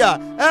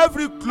disappeared,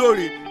 every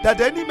glory that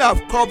the enemy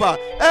have covered,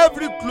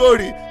 every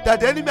glory that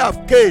the enemy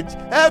have caged,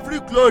 every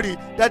glory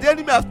that the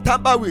enemy have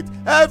tampered with,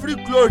 every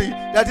glory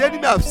that the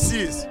enemy have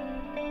seized,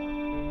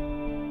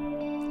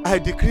 I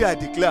decree, I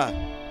declare,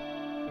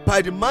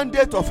 by the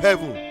mandate of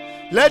heaven,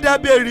 let there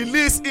be a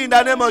release in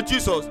the name of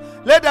Jesus.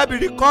 Let there be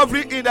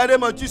recovery in the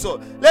name of Jesus.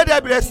 Let there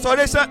be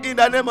restoration in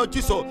the name of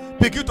Jesus.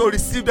 Begin to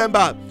receive them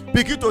back.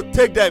 Begin to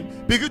take them.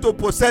 Begin to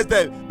possess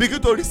them.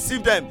 Begin to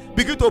receive them.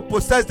 Begin to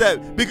possess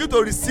them. Begin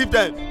to receive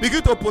them.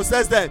 Begin to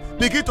possess them.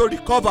 Begin to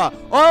recover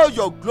all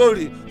your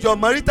glory, your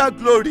marital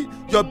glory,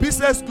 your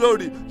business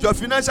glory, your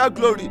financial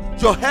glory,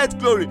 your health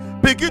glory.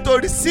 Begin to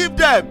receive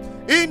them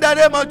in the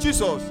name of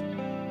Jesus.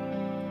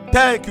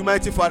 Thank you,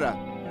 mighty Father.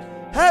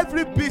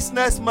 Every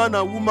businessman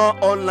and woman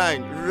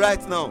online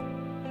right now,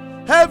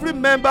 every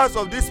members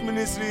of this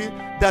ministry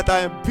that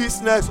are a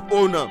business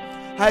owner,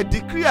 I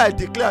decree, I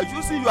declare,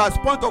 using you as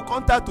point of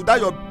contact to that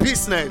your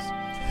business,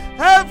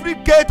 every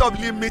gate of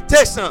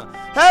limitation,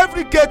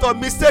 every gate of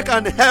mistake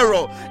and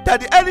error that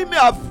the enemy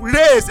have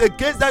raised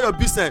against that your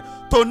business,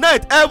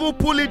 tonight heaven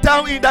pull it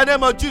down in the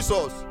name of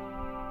Jesus.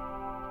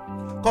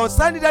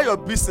 Concerning that your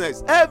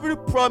business, every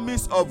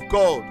promise of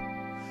God,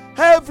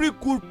 every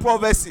good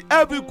prophecy,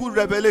 every good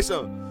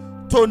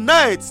revelation,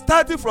 tonight,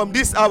 starting from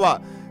this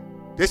hour,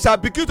 they shall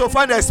begin to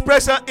find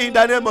expression in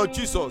the name of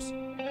Jesus.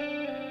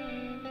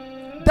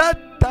 That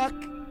dark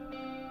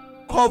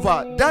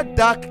cover, that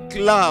dark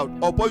cloud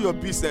upon your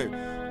business,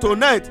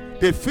 tonight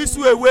they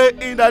fizzle away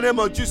in the name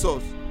of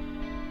Jesus.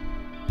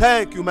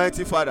 Thank you,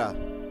 mighty Father.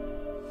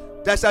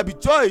 There shall be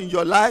joy in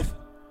your life.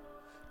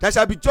 There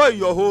shall be joy in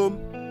your home.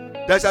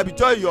 There shall be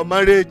joy in your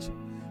marriage.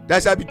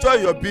 There shall be joy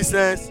in your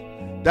business.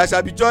 There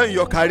shall be joy in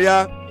your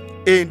career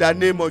in the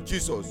name of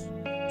Jesus.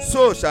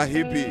 So shall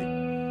he be.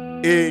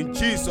 In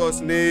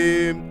Jesus'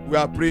 name we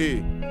are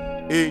praying.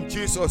 In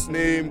Jesus'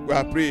 name we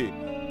are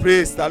praying.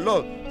 Praise the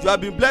Lord. You have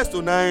been blessed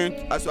tonight.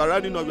 As you are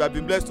running up, you have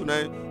been blessed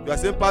tonight. You are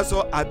saying,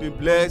 Pastor, I've been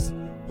blessed.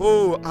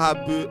 Oh,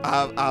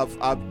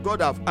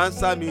 God have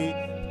answered me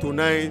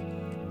tonight.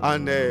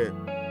 And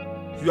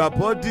you are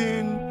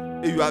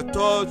burdened. You are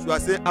touched. You are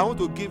saying, I want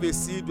to give a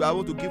seed. I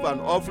want to give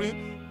an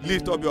offering.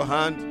 Lift up your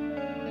hand.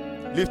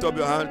 Lift up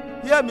your hand.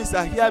 Hear me,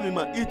 sir. Hear me,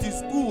 man. It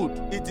is good.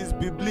 It is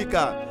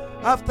biblical.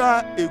 After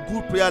a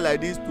good prayer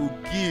like this, to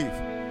give.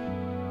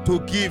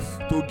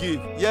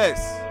 Yes.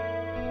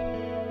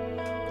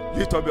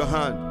 Lift up your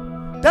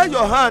hand. That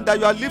your hand that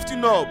you are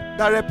lifting up,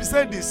 that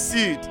represent the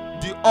seed,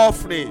 the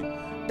offering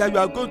that you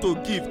are going to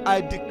give.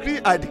 I decree,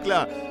 I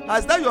declare,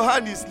 as that your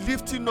hand is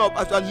lifting up,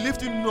 as you are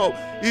lifting up,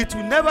 it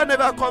will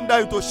never come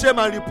down into shame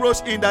and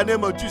reproach in the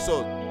name of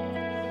Jesus.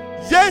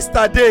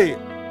 Yesterday,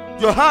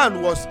 your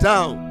hand was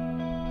down.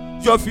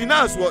 Your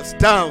finance was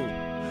down.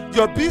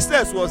 Your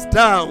business was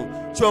down.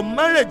 Your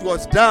marriage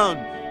was down.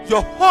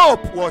 Your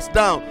hope was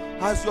down.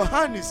 As your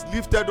hand is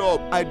lifted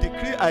up, I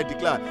decree, I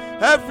declare,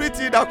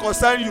 everything that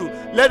concerns you,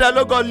 let the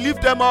Lord God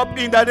lift them up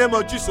in the name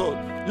of Jesus.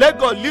 Let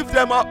God lift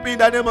them up in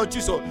the name of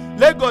Jesus.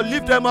 Let God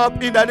lift them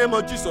up in the name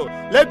of Jesus.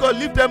 Let God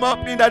lift them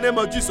up in the name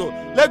of Jesus.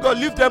 Let God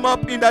lift them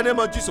up in the name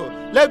of Jesus.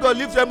 Let God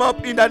lift them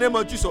up in the name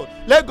of Jesus.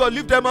 Let God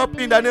lift them up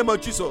in the name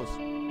of Jesus.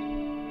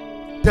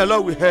 The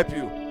Lord will help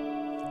you.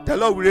 The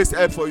Lord will raise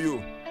help for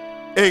you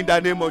in the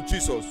name of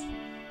Jesus.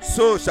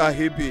 So shall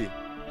he be.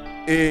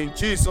 In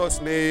Jesus'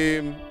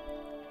 name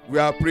we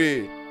are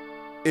praying.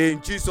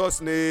 In Jesus'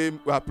 name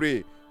we are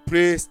praying.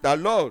 Praise the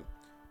Lord.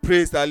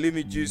 Praise the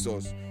living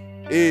Jesus.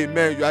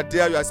 Amen. You are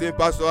there. You are saying,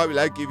 Pastor, how will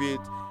I give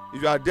it?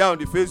 If you are there on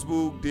the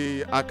Facebook,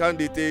 the account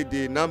detail,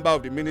 the number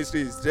of the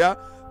ministry is there.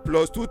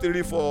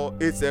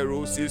 +234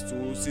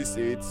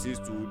 806268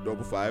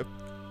 6255.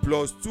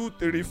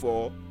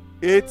 +234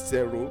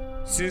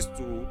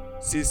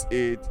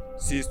 806268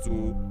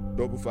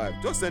 6255.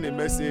 Just send a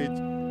message.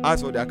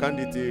 Ask for the account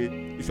detail.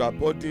 If you are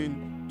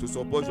burdened to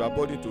support, you are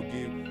burdened to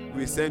give,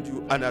 we send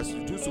you. And as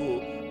you do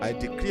so, I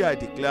decree, I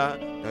declare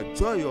the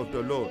joy of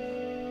the Lord,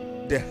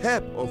 the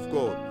help of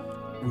God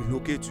will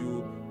locate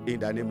you in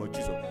the name of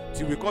Jesus.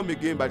 Till we come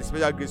again by the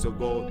special grace of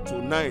God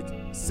tonight,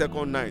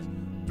 second night.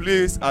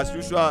 Please, as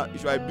usual,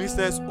 if you are a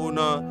business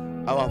owner,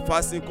 our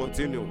fasting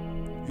continue.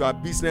 You are a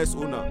business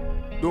owner,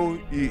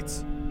 don't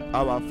eat.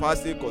 Our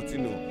fasting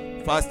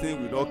continue.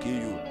 Fasting will not kill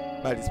you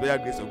by the special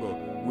grace of God.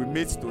 We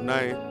meet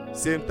tonight,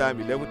 same time,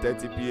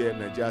 11:30 p.m.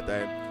 Nigeria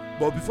time.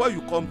 But before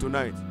you come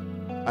tonight,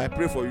 I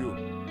pray for you.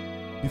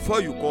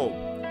 Before you come,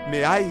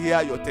 may I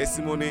hear your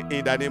testimony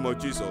in the name of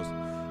Jesus.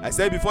 I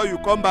said, before you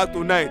come back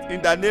tonight,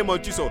 in the name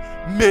of Jesus,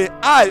 may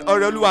I,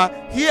 Orelua,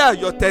 hear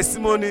your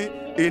testimony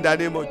in the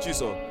name of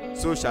Jesus.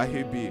 So shall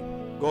he be.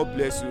 God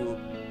bless you.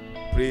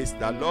 Praise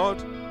the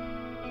Lord.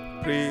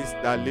 Praise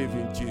the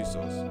living Jesus.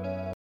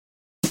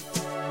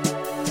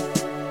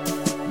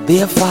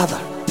 Dear Father,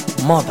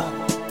 mother,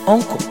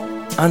 uncle,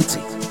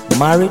 auntie,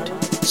 married,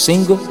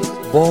 single,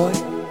 boy,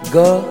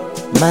 girl,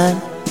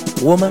 man,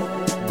 woman,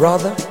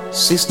 brother,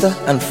 sister,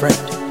 and friend.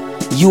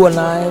 You and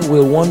I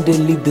will one day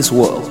leave this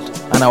world,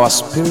 and our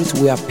spirit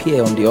will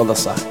appear on the other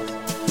side.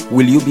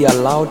 Will you be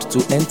allowed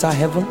to enter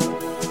heaven?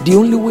 The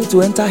only way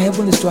to enter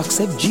heaven is to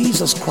accept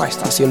Jesus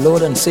Christ as your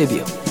Lord and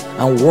Savior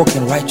and walk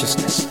in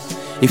righteousness.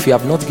 If you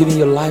have not given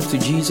your life to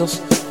Jesus,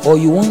 or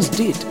you once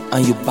did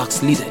and you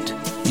backslided,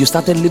 you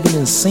started living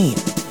in sin,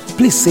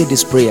 please say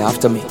this prayer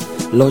after me.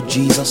 Lord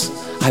Jesus,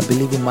 I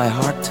believe in my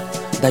heart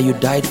that you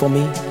died for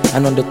me,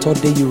 and on the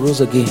third day you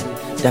rose again,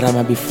 that I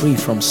might be free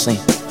from sin.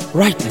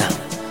 Right now,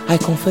 I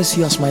confess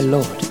you as my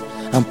Lord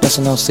and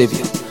personal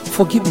Savior.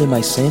 Forgive me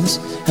my sins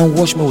and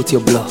wash me with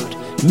your blood.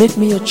 Make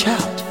me your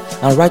child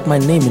and write my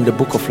name in the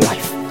book of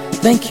life.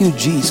 Thank you,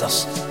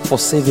 Jesus, for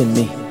saving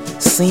me.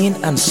 Sin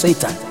and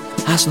Satan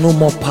has no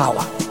more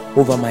power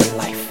over my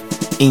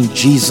life. In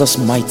Jesus'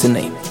 mighty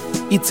name.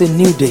 It's a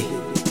new day.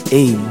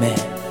 Amen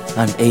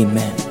and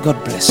amen.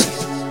 God bless you.